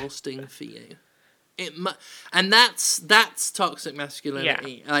exhausting for you. And that's toxic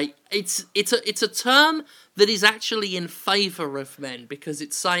masculinity. Yeah. Like, it's a term that is actually in favor of men because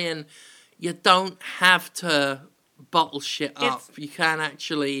it's saying you don't have to bottle shit up. You can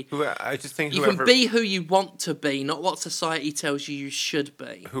actually... I just think you can be who you want to be, not what society tells you should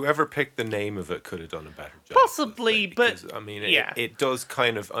be. Whoever picked the name of it could have done a better job. Possibly, because, I mean, it does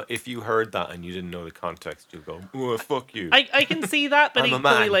kind of... if you heard that and you didn't know the context, you'll go, oh, fuck you. I can see that, but I'm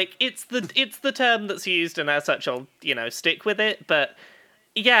equally, like, it's the term that's used, and as such, I'll, you know, stick with it, but...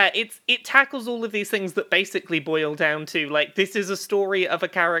 Yeah, it tackles all of these things that basically boil down to, like, this is a story of a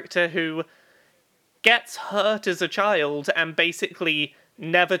character who gets hurt as a child and basically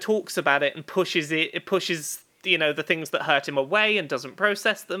never talks about it and pushes, you know, the things that hurt him away and doesn't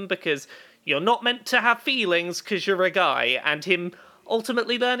process them because you're not meant to have feelings because you're a guy, and him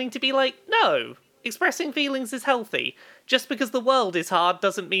ultimately learning to be like, no, expressing feelings is healthy. Just because the world is hard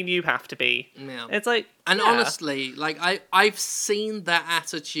doesn't mean you have to be. Yeah. It's like, and yeah. honestly, like I've seen that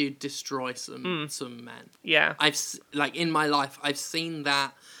attitude destroy some men. Yeah. Like in my life, I've seen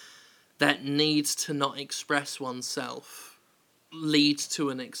that need to not express oneself lead to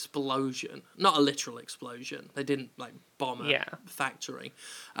an explosion. Not a literal explosion. They didn't like bomb a factory,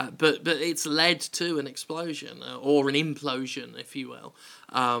 but it's led to an explosion or an implosion, if you will.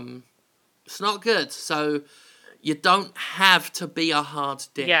 It's not good. So you don't have to be a hard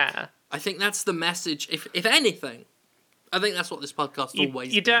dick. Yeah. I think that's the message. If anything, I think that's what this podcast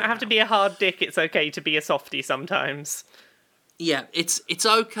always. You don't have to be a hard dick. It's okay to be a softie sometimes. Yeah, it's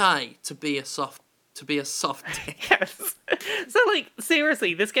okay to be a soft dick. Yes. So, like,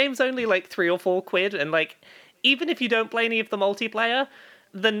 seriously, this game's only like £3 or £4, and like, even if you don't play any of the multiplayer,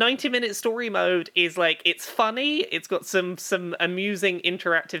 the 90-minute story mode is like, it's funny. It's got some amusing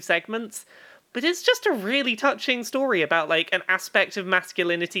interactive segments. But it's just a really touching story about, like, an aspect of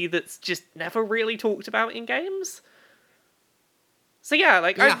masculinity that's just never really talked about in games. So yeah,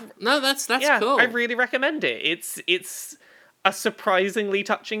 like... that's cool. I really recommend it. It's a surprisingly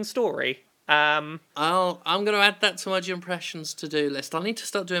touching story. I'm going to add that to my Impressions to-do list. I need to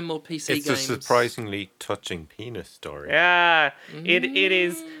start doing more PC games. It's a surprisingly touching penis story. Yeah, it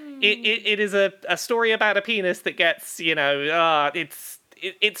is. It is a story about a penis that gets,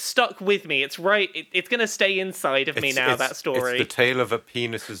 it's stuck with me. It's right. It's going to stay inside of me now, that story. It's the tale of a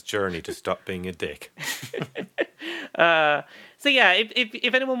penis's journey to stop being a dick. So yeah,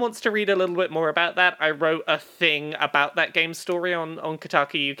 if anyone wants to read a little bit more about that, I wrote a thing about that game story on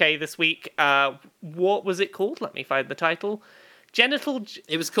Kotaku UK this week. What was it called? Let me find the title.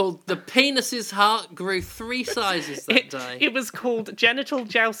 It was called The Penis's Heart Grew 3 Sizes That Day. It was called Genital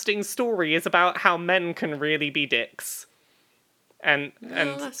Jousting Story is about how men can really be dicks. And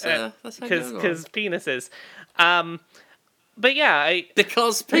because penises. But yeah,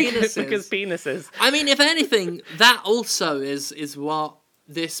 because penises. Because penises. I mean, if anything, that also is what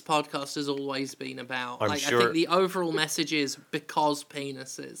this podcast has always been about. I think the overall message is because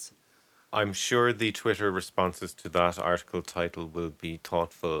penises. I'm sure the Twitter responses to that article title will be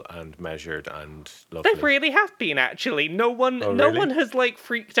thoughtful and measured and lovely. They really have been, actually. No one has like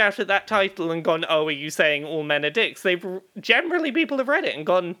freaked out at that title and gone, "Oh, are you saying all men are dicks?" Generally people have read it and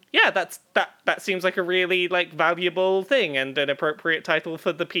gone, "Yeah, that seems like a really like valuable thing and an appropriate title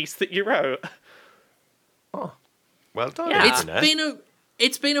for the piece that you wrote." Oh, well done. Yeah.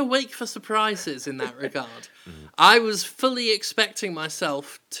 It's been a week for surprises in that regard. I was fully expecting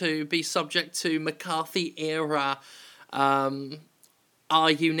myself to be subject to McCarthy-era,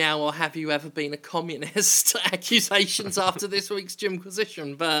 are you now or have you ever been a communist accusations after this week's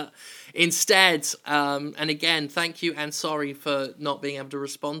Jimquisition, but instead, and again, thank you and sorry for not being able to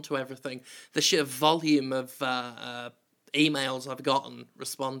respond to everything, the sheer volume of emails I've gotten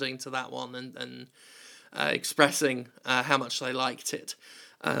responding to that one and expressing how much they liked it.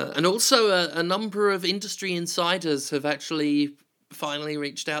 And also a number of industry insiders have actually finally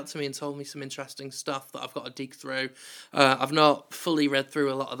reached out to me and told me some interesting stuff that I've got to dig through. I've not fully read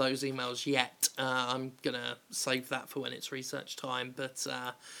through a lot of those emails yet. I'm going to save that for when it's research time. But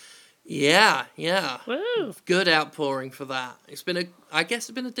yeah. Woo. Good outpouring for that. I guess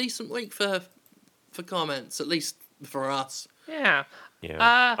it's been a decent week for comments, at least for us. Yeah.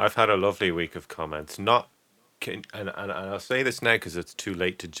 Yeah, I've had a lovely week of comments. And I'll say this now because it's too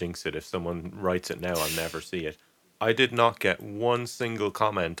late to jinx it. If someone writes it now, I'll never see it. I did not get one single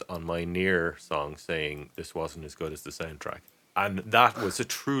comment on my Nier song saying this wasn't as good as the soundtrack. And that was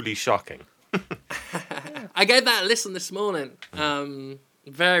truly shocking. I gave that a listen this morning.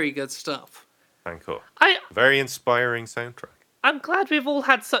 Very good stuff. Thank you. Very inspiring soundtrack. I'm glad we've all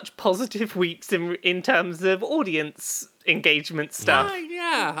had such positive weeks in terms of audience engagement stuff.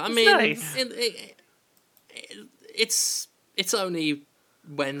 Yeah, I mean, nice. It's only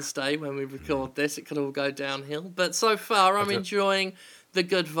Wednesday when we record this. It could all go downhill, but so far I'm enjoying the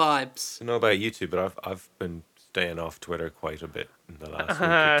good vibes. I don't know about you two, but I've been staying off Twitter quite a bit in the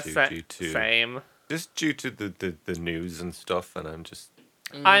last week or two. Just due to the news and stuff, and I'm just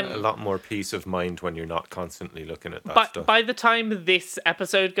a lot more peace of mind when you're not constantly looking at that stuff. By the time this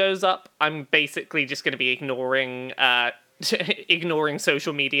episode goes up, I'm basically just going to be ignoring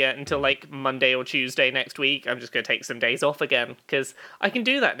social media until like Monday or Tuesday next week. I'm just going to take some days off again because I can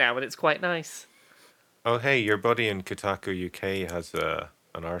do that now and it's quite nice. Oh, hey, your buddy in Kotaku UK has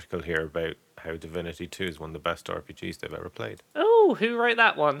an article here about how Divinity 2 is one of the best RPGs they've ever played. Oh, who wrote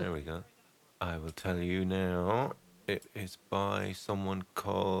that one? There we go. I will tell you now. It is by someone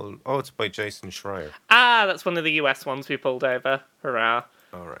called... Oh, it's by Jason Schreier. Ah, that's one of the US ones we pulled over. Hurrah.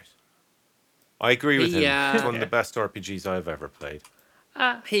 All right. I agree with him. It's one of the best RPGs I've ever played.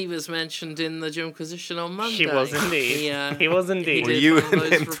 He was mentioned in the Jimquisition on Monday. He was indeed. He was indeed. Were you and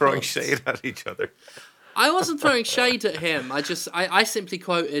him throwing shade at each other? I wasn't throwing shade at him. I simply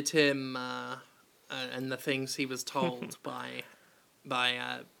quoted him and the things he was told by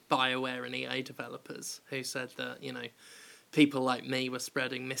BioWare and EA developers, who said that, people like me were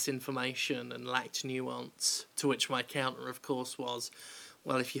spreading misinformation and lacked nuance, to which my counter, of course, was,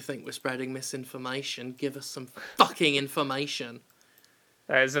 well, if you think we're spreading misinformation, give us some fucking information.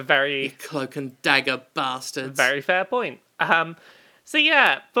 That is a very... You cloak and dagger bastards. Very fair point. So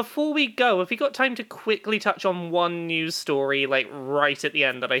yeah, before we go, have you got time to quickly touch on one news story, right at the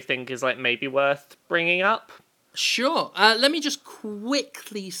end, that I think is, maybe worth bringing up? Sure. Let me just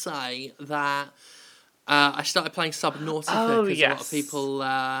quickly say that I started playing Subnautica because a lot of people...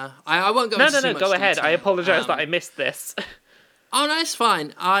 I won't go into too much go ahead. detail. I apologise that I missed this. Oh, no, it's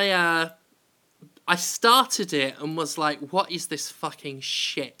fine. I started it and was like, what is this fucking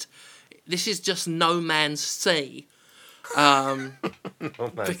shit? This is just No Man's Sea.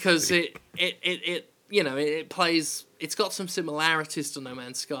 Because it plays... It's got some similarities to No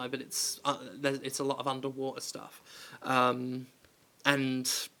Man's Sky, but it's a lot of underwater stuff. And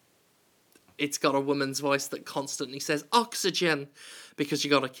it's got a woman's voice that constantly says, oxygen, because you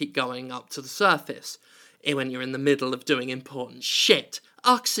got to keep going up to the surface when you're in the middle of doing important shit.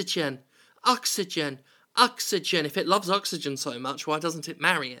 Oxygen, oxygen, oxygen. If it loves oxygen so much, why doesn't it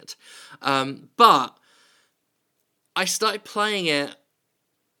marry it? But I started playing it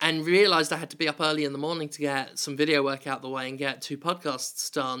and realised I had to be up early in the morning to get some video work out the way and get 2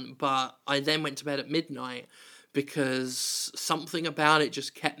 podcasts done, but I then went to bed at midnight because something about it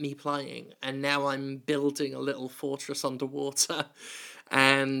just kept me playing, and now I'm building a little fortress underwater,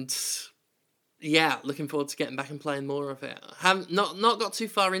 and yeah, looking forward to getting back and playing more of it. Haven't not got too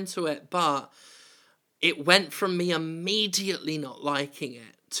far into it, but it went from me immediately not liking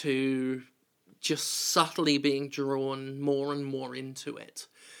it to just subtly being drawn more and more into it.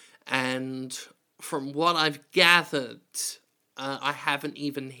 And from what I've gathered, I haven't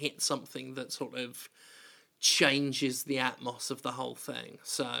even hit something that sort of changes the atmos of the whole thing.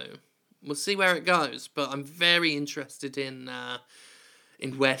 So we'll see where it goes. But I'm very interested in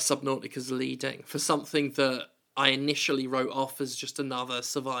where Subnautica's leading for something that I initially wrote off as just another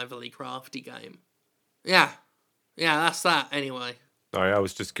survivally crafty game. Yeah, that's that anyway. Sorry, I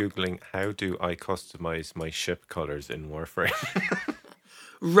was just Googling, how do I customize my ship colors in Warframe?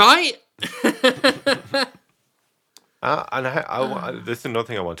 Right? This is another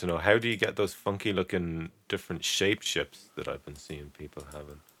thing I want to know. How do you get those funky looking different shaped ships that I've been seeing people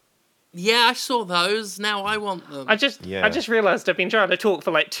having? Yeah, I saw those. Now I want them. I just realised I've been trying to talk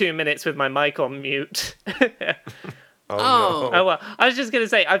for 2 minutes with my mic on mute. No. Oh, well, I was just going to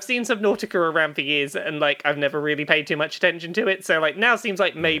say, I've seen Subnautica around for years, and, I've never really paid too much attention to it, so, now seems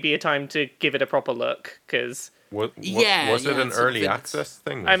like maybe a time to give it a proper look, because... Was it an early access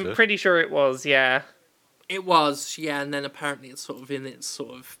thing? I'm pretty sure it was, yeah. It was, yeah, and then apparently it's sort of in its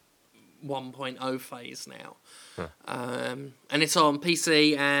sort of 1.0 phase now. Huh. And it's on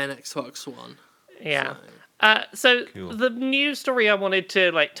PC and Xbox One. Yeah. So cool. The news story I wanted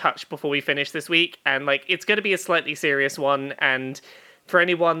to touch before we finish this week, and it's going to be a slightly serious one, and for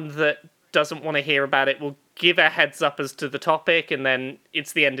anyone that doesn't want to hear about it, we'll give a heads up as to the topic, and then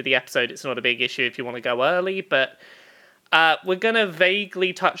it's the end of the episode. It's not a big issue if you want to go early, but we're going to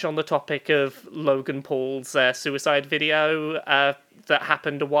vaguely touch on the topic of Logan Paul's suicide video that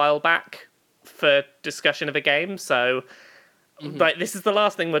happened a while back for discussion of a game, so... Mm-hmm. This is the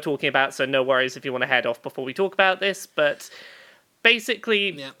last thing we're talking about, so no worries if you want to head off before we talk about this. But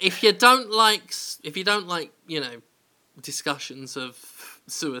basically, yeah. If you don't like, discussions of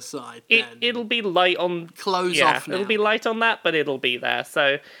suicide, then it'll be light on. Close off now. It'll be light on that, but it'll be there.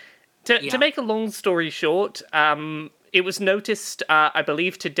 So, to make a long story short, it was noticed, I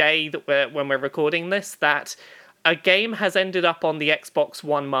believe today that when we're recording this, that a game has ended up on the Xbox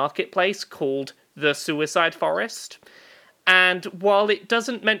One marketplace called The Suicide Forest. And while it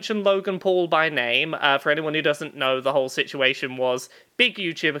doesn't mention Logan Paul by name, for anyone who doesn't know, the whole situation was big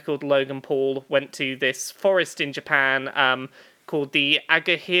YouTuber called Logan Paul went to this forest in Japan called the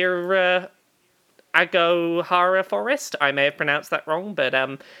Agohara Forest. I may have pronounced that wrong, but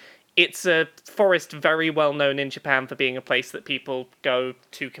it's a forest very well known in Japan for being a place that people go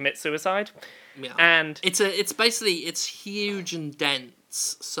to commit suicide. Yeah. And it's huge and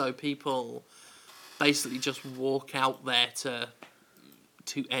dense, so people basically just walk out there to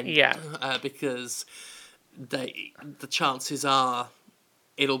end because the chances are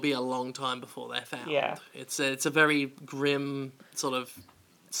it'll be a long time before they're found. Yeah. It's a very grim sort of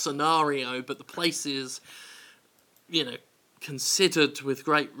scenario, but the place is, considered with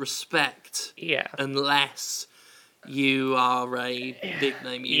great respect. Yeah. Unless you are a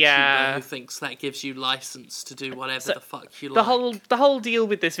big-name YouTuber who thinks that gives you license to do whatever the fuck you like. The whole deal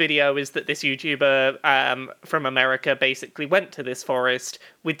with this video is that this YouTuber from America basically went to this forest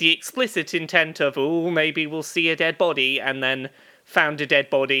with the explicit intent of, maybe we'll see a dead body, and then found a dead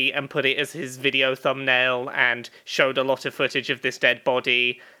body and put it as his video thumbnail and showed a lot of footage of this dead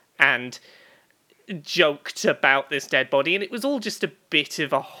body and joked about this dead body. And it was all just a bit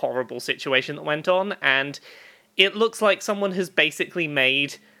of a horrible situation that went on, and it looks like someone has basically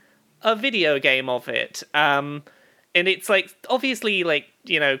made a video game of it. And it's like, obviously, like,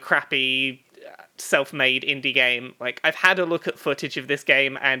 crappy, self-made indie game. Like, I've had a look at footage of this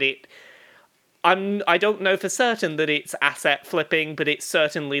game, and I don't know for certain that it's asset flipping, but it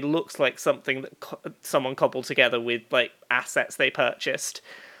certainly looks like something that someone cobbled together with, like, assets they purchased.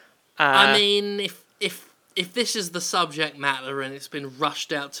 I mean, if this is the subject matter and it's been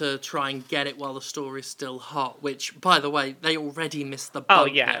rushed out to try and get it while the story's still hot, which, by the way, they already missed the boat. Oh,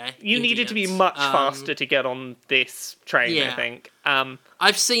 yeah. There, you needed to be much faster to get on this train, I think.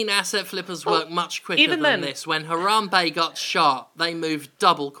 I've seen asset flippers work much quicker than this. When Harambe got shot, they moved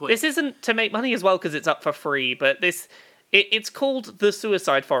double quick. This isn't to make money as well because it's up for free, but it's called The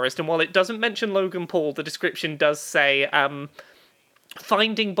Suicide Forest, and while it doesn't mention Logan Paul, the description does say,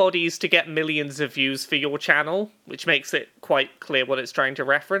 finding bodies to get millions of views for your channel, which makes it quite clear what it's trying to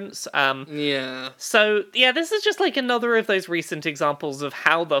reference. So, this is just like another of those recent examples of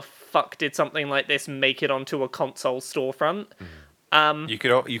how the fuck did something like this make it onto a console storefront.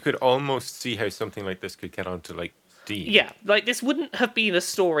 You could almost see how something like this could get onto, like, Steam. Yeah, like, this wouldn't have been a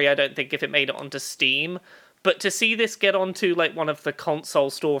story, I don't think, if it made it onto Steam. But to see this get onto, like, one of the console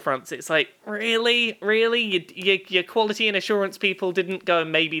storefronts, it's like, really? Really? Your quality and assurance people didn't go,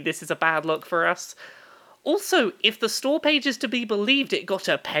 maybe this is a bad look for us? Also, if the store page is to be believed, it got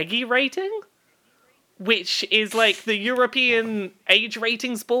a PEGI rating, which is, like, the European Age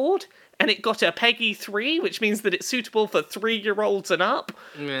Ratings Board, and it got a PEGI 3, which means that it's suitable for 3-year-olds and up,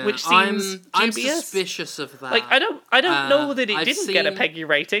 which seems dubious. I'm suspicious of that. Like, I don't know that it didn't get a PEGI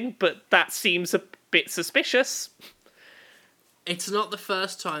rating, but that seems a bit suspicious. It's not the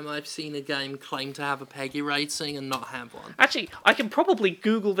first time I've seen a game claim to have a PEGI rating and not have one. Actually, I can probably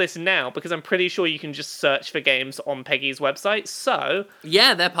Google this now because I'm pretty sure you can just search for games on PEGI's website. So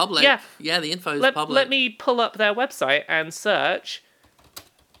yeah, they're public. Yeah, the info is public. Let me pull up their website and search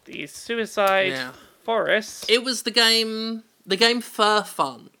the Suicide Forest. It was the game Fur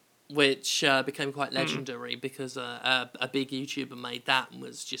Fun, which became quite legendary because a big YouTuber made that and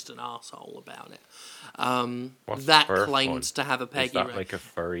was just an arsehole about it. That claimed to have a PEGI rating. Is that like a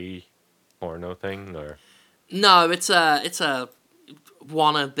furry porno thing, or? No, it's a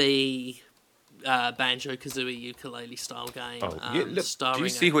wannabe Banjo-Kazooie ukulele style game. Do you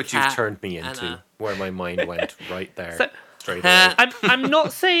see what you've turned me into? Where my mind went right there. Straight I'm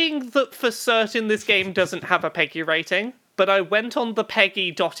not saying that for certain this game doesn't have a PEGI rating, but I went on the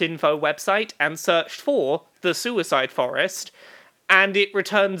PEGI.info website and searched for The Suicide Forest, and it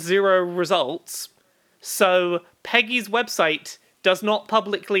returned 0 results. So PEGI's website does not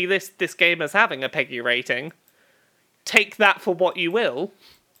publicly list this game as having a PEGI rating. Take that for what you will.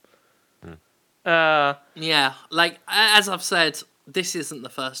 Yeah, like, as I've said, this isn't the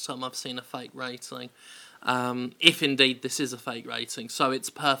first time I've seen a fake rating. If indeed this is a fake rating, so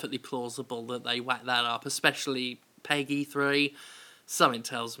it's perfectly plausible that they whack that up, especially PEGI 3. Something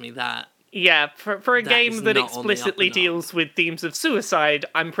tells me that. Yeah, for a game that explicitly deals with themes of suicide,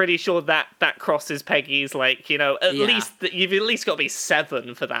 I'm pretty sure that crosses PEGI's, like, least you've at least got to be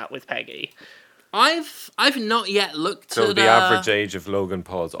 7 for that with PEGI. I've not yet looked at the average age of Logan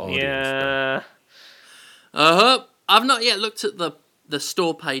Paul's audience. Yeah. I've not yet looked at the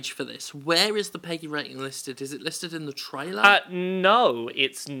store page for this. Where is the PEGI rating listed? Is it listed in the trailer? No,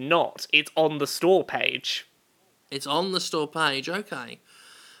 it's not. It's on the store page. It's on the store page. Okay.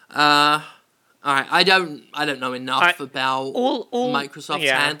 All right. I don't know enough about Microsoft's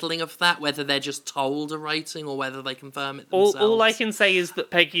handling of that. Whether they're just told a rating or whether they confirm it themselves. All I can say is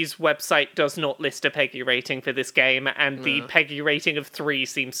that PEGI's website does not list a PEGI rating for this game, and the PEGI rating of 3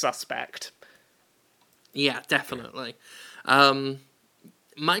 seems suspect. Yeah, definitely.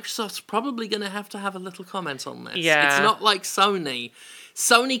 Microsoft's probably going to have a little comment on this. Yeah. It's not like Sony.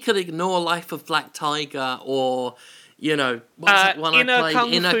 Sony could ignore Life of Black Tiger or, what's that one I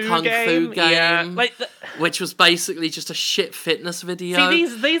played? In a Kung Fu game. Yeah, which was basically just a shit fitness video. See,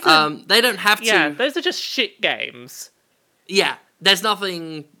 these are... they don't have to... Yeah, those are just shit games. Yeah, there's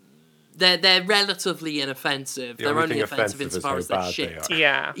nothing they're relatively inoffensive. They're only offensive insofar as they're shit.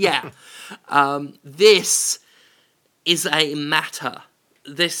 Yeah. Yeah. This is a matter.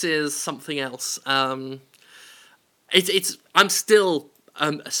 This is something else. It's. I'm still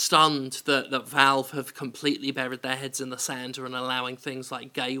stunned that Valve have completely buried their heads in the sand and allowing things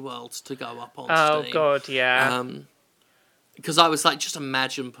like Gay World to go up on Steam. Oh god, yeah. Because I was like, just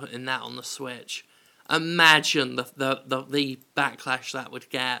imagine putting that on the Switch. Imagine the backlash that would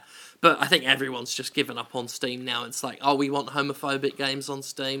get. But I think everyone's just given up on Steam now. It's like, oh, we want homophobic games on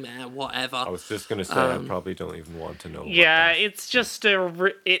Steam, whatever. I was just going to say, I probably don't even want to know. Yeah, it's just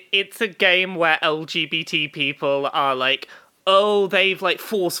it's a game where LGBT people are like, oh, they've like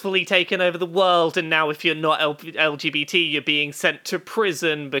forcefully taken over the world, and now if you're not LGBT, you're being sent to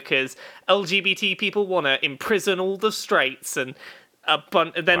prison because LGBT people want to imprison all the straights, and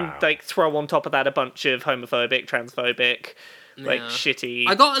like throw on top of that a bunch of homophobic, transphobic, like shitty.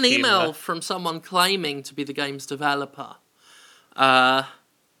 I got an email from someone claiming to be the game's developer.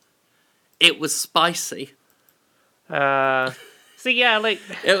 It was spicy. So yeah, like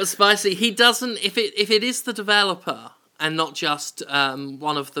it was spicy. He doesn't. If it is the developer and not just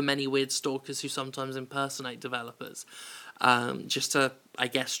one of the many weird stalkers who sometimes impersonate developers, just to, I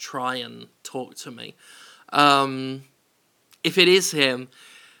guess, try and talk to me. If it is him,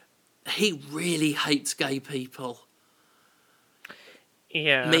 he really hates gay people.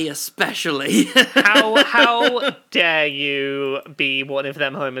 Yeah. Me especially. How dare you be one of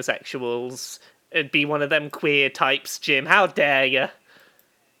them homosexuals? Be one of them queer types, Jim. How dare you?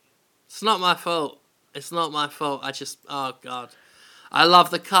 It's not my fault. It's not my fault. Oh God. I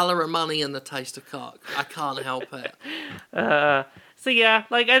love the colour of money and the taste of cock. I can't help it. So yeah,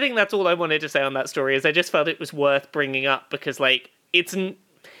 like, I think that's all I wanted to say on that story, is I just felt it was worth bringing up because, like,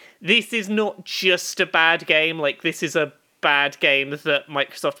 this is not just a bad game, like, this is a bad game that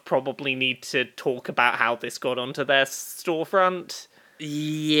Microsoft probably need to talk about how this got onto their storefront.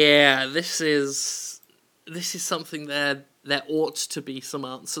 Yeah, this is something there ought to be some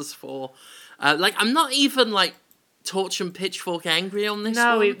answers for. Like, I'm not even, like, torch and pitchfork angry on this one.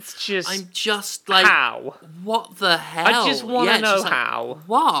 No, it's just... I'm just like... How? What the hell? I just want to know how.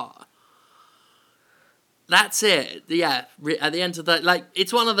 What? That's it. Yeah, at the end of that, like,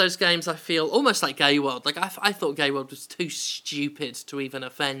 it's one of those games I feel almost like Gay World. Like, I thought Gay World was too stupid to even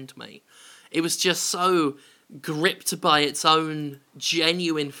offend me. It was just so gripped by its own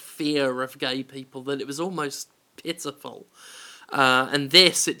genuine fear of gay people that it was almost pitiful. And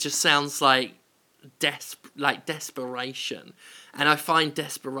this, it just sounds like desperation. And I find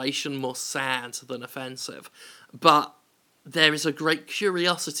desperation more sad than offensive. But there is a great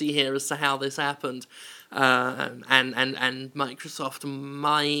curiosity here as to how this happened. And Microsoft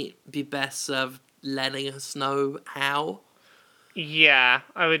might be best served letting us know how. Yeah,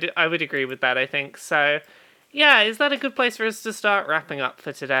 I would agree with that, I think. So, yeah, is that a good place for us to start wrapping up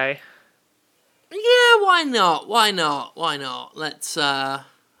for today? Yeah, why not? Let's, I've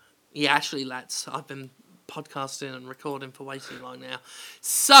been podcasting and recording for way too long now.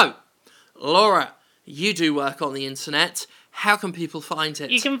 So, Laura, you do work on the internet. How can people find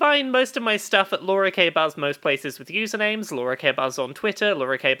it? You can find most of my stuff at Laura K. Buzz most places with usernames. Laura K. Buzz on Twitter,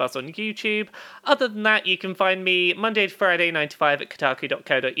 Laura K. Buzz on YouTube. Other than that, you can find me Monday to Friday, 9 to 5 at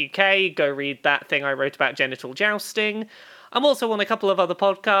kotaku.co.uk. Go read that thing I wrote about genital jousting. I'm also on a couple of other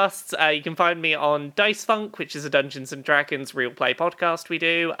podcasts. You can find me on Dice Funk, which is a Dungeons & Dragons real play podcast we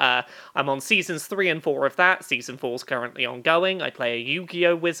do. I'm on seasons 3 and 4 of that. Season 4's currently ongoing. I play a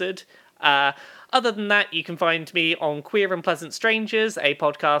Yu-Gi-Oh! Wizard. Other than that, you can find me on Queer and Pleasant Strangers, a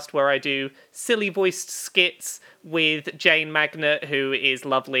podcast where I do silly-voiced skits with Jane Magnet, who is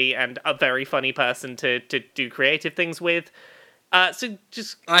lovely and a very funny person to do creative things with. So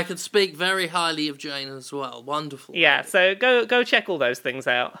just... I could speak very highly of Jane as well. Wonderful. Yeah, so go check all those things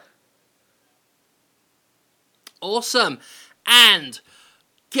out. Awesome. And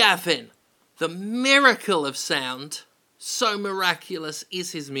Gavin, the miracle of sound, so miraculous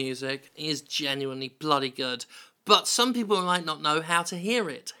is his music, he is genuinely bloody good. But some people might not know how to hear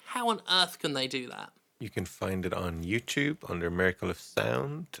it. How on earth can they do that? You can find it on YouTube under Miracle of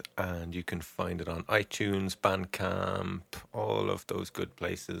Sound, and you can find it on iTunes, Bandcamp, all of those good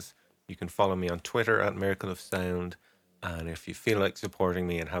places. You can follow me on Twitter at Miracle of Sound, and if you feel like supporting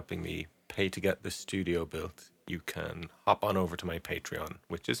me and helping me pay to get the studio built, you can hop on over to my Patreon,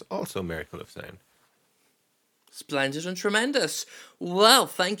 which is also Miracle of Sound. Splendid and tremendous. Well,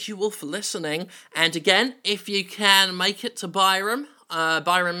 thank you all for listening. And again, if you can make it to Byram,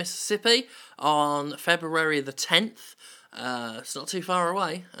 Mississippi, on February the 10th. It's not too far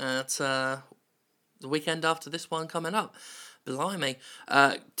away. It's the weekend after this one coming up. blimey.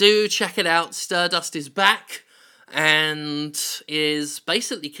 Do check it out. Stardust is back and is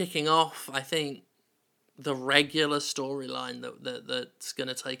basically kicking off, I think, the regular storyline that's going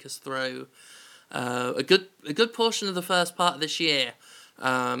to take us through a good portion of the first part of this year.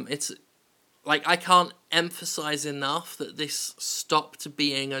 It's like, I can't emphasize enough that this stopped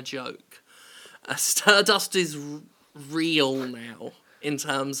being a joke. Stardust is real now in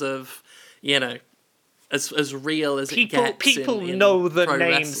terms of, you know, as real as it gets. People in know the pro name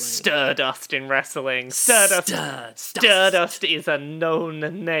wrestling. Stardust in wrestling. Stardust is a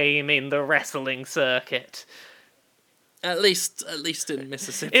known name in the wrestling circuit. At least in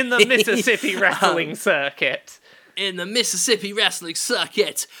Mississippi. In the Mississippi wrestling circuit. In the Mississippi wrestling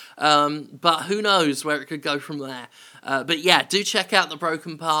circuit. But who knows where it could go from there. But yeah, do check out The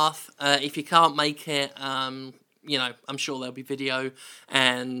Broken Path. If you can't make it, you know, I'm sure there'll be video.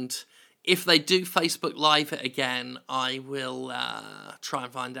 And if they do Facebook Live it again, I will try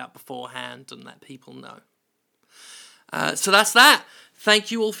and find out beforehand and let people know. So that's that.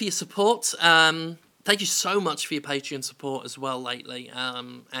 Thank you all for your support. Thank you so much for your Patreon support as well lately,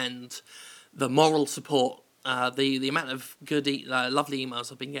 and the moral support. The amount of good, lovely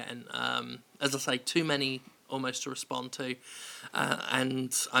emails I've been getting. As I say, too many almost to respond to,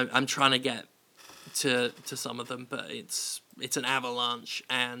 and I'm trying to get to some of them, but it's an avalanche.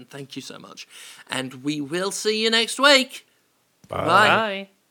 And thank you so much. And we will see you next week. Bye. Bye.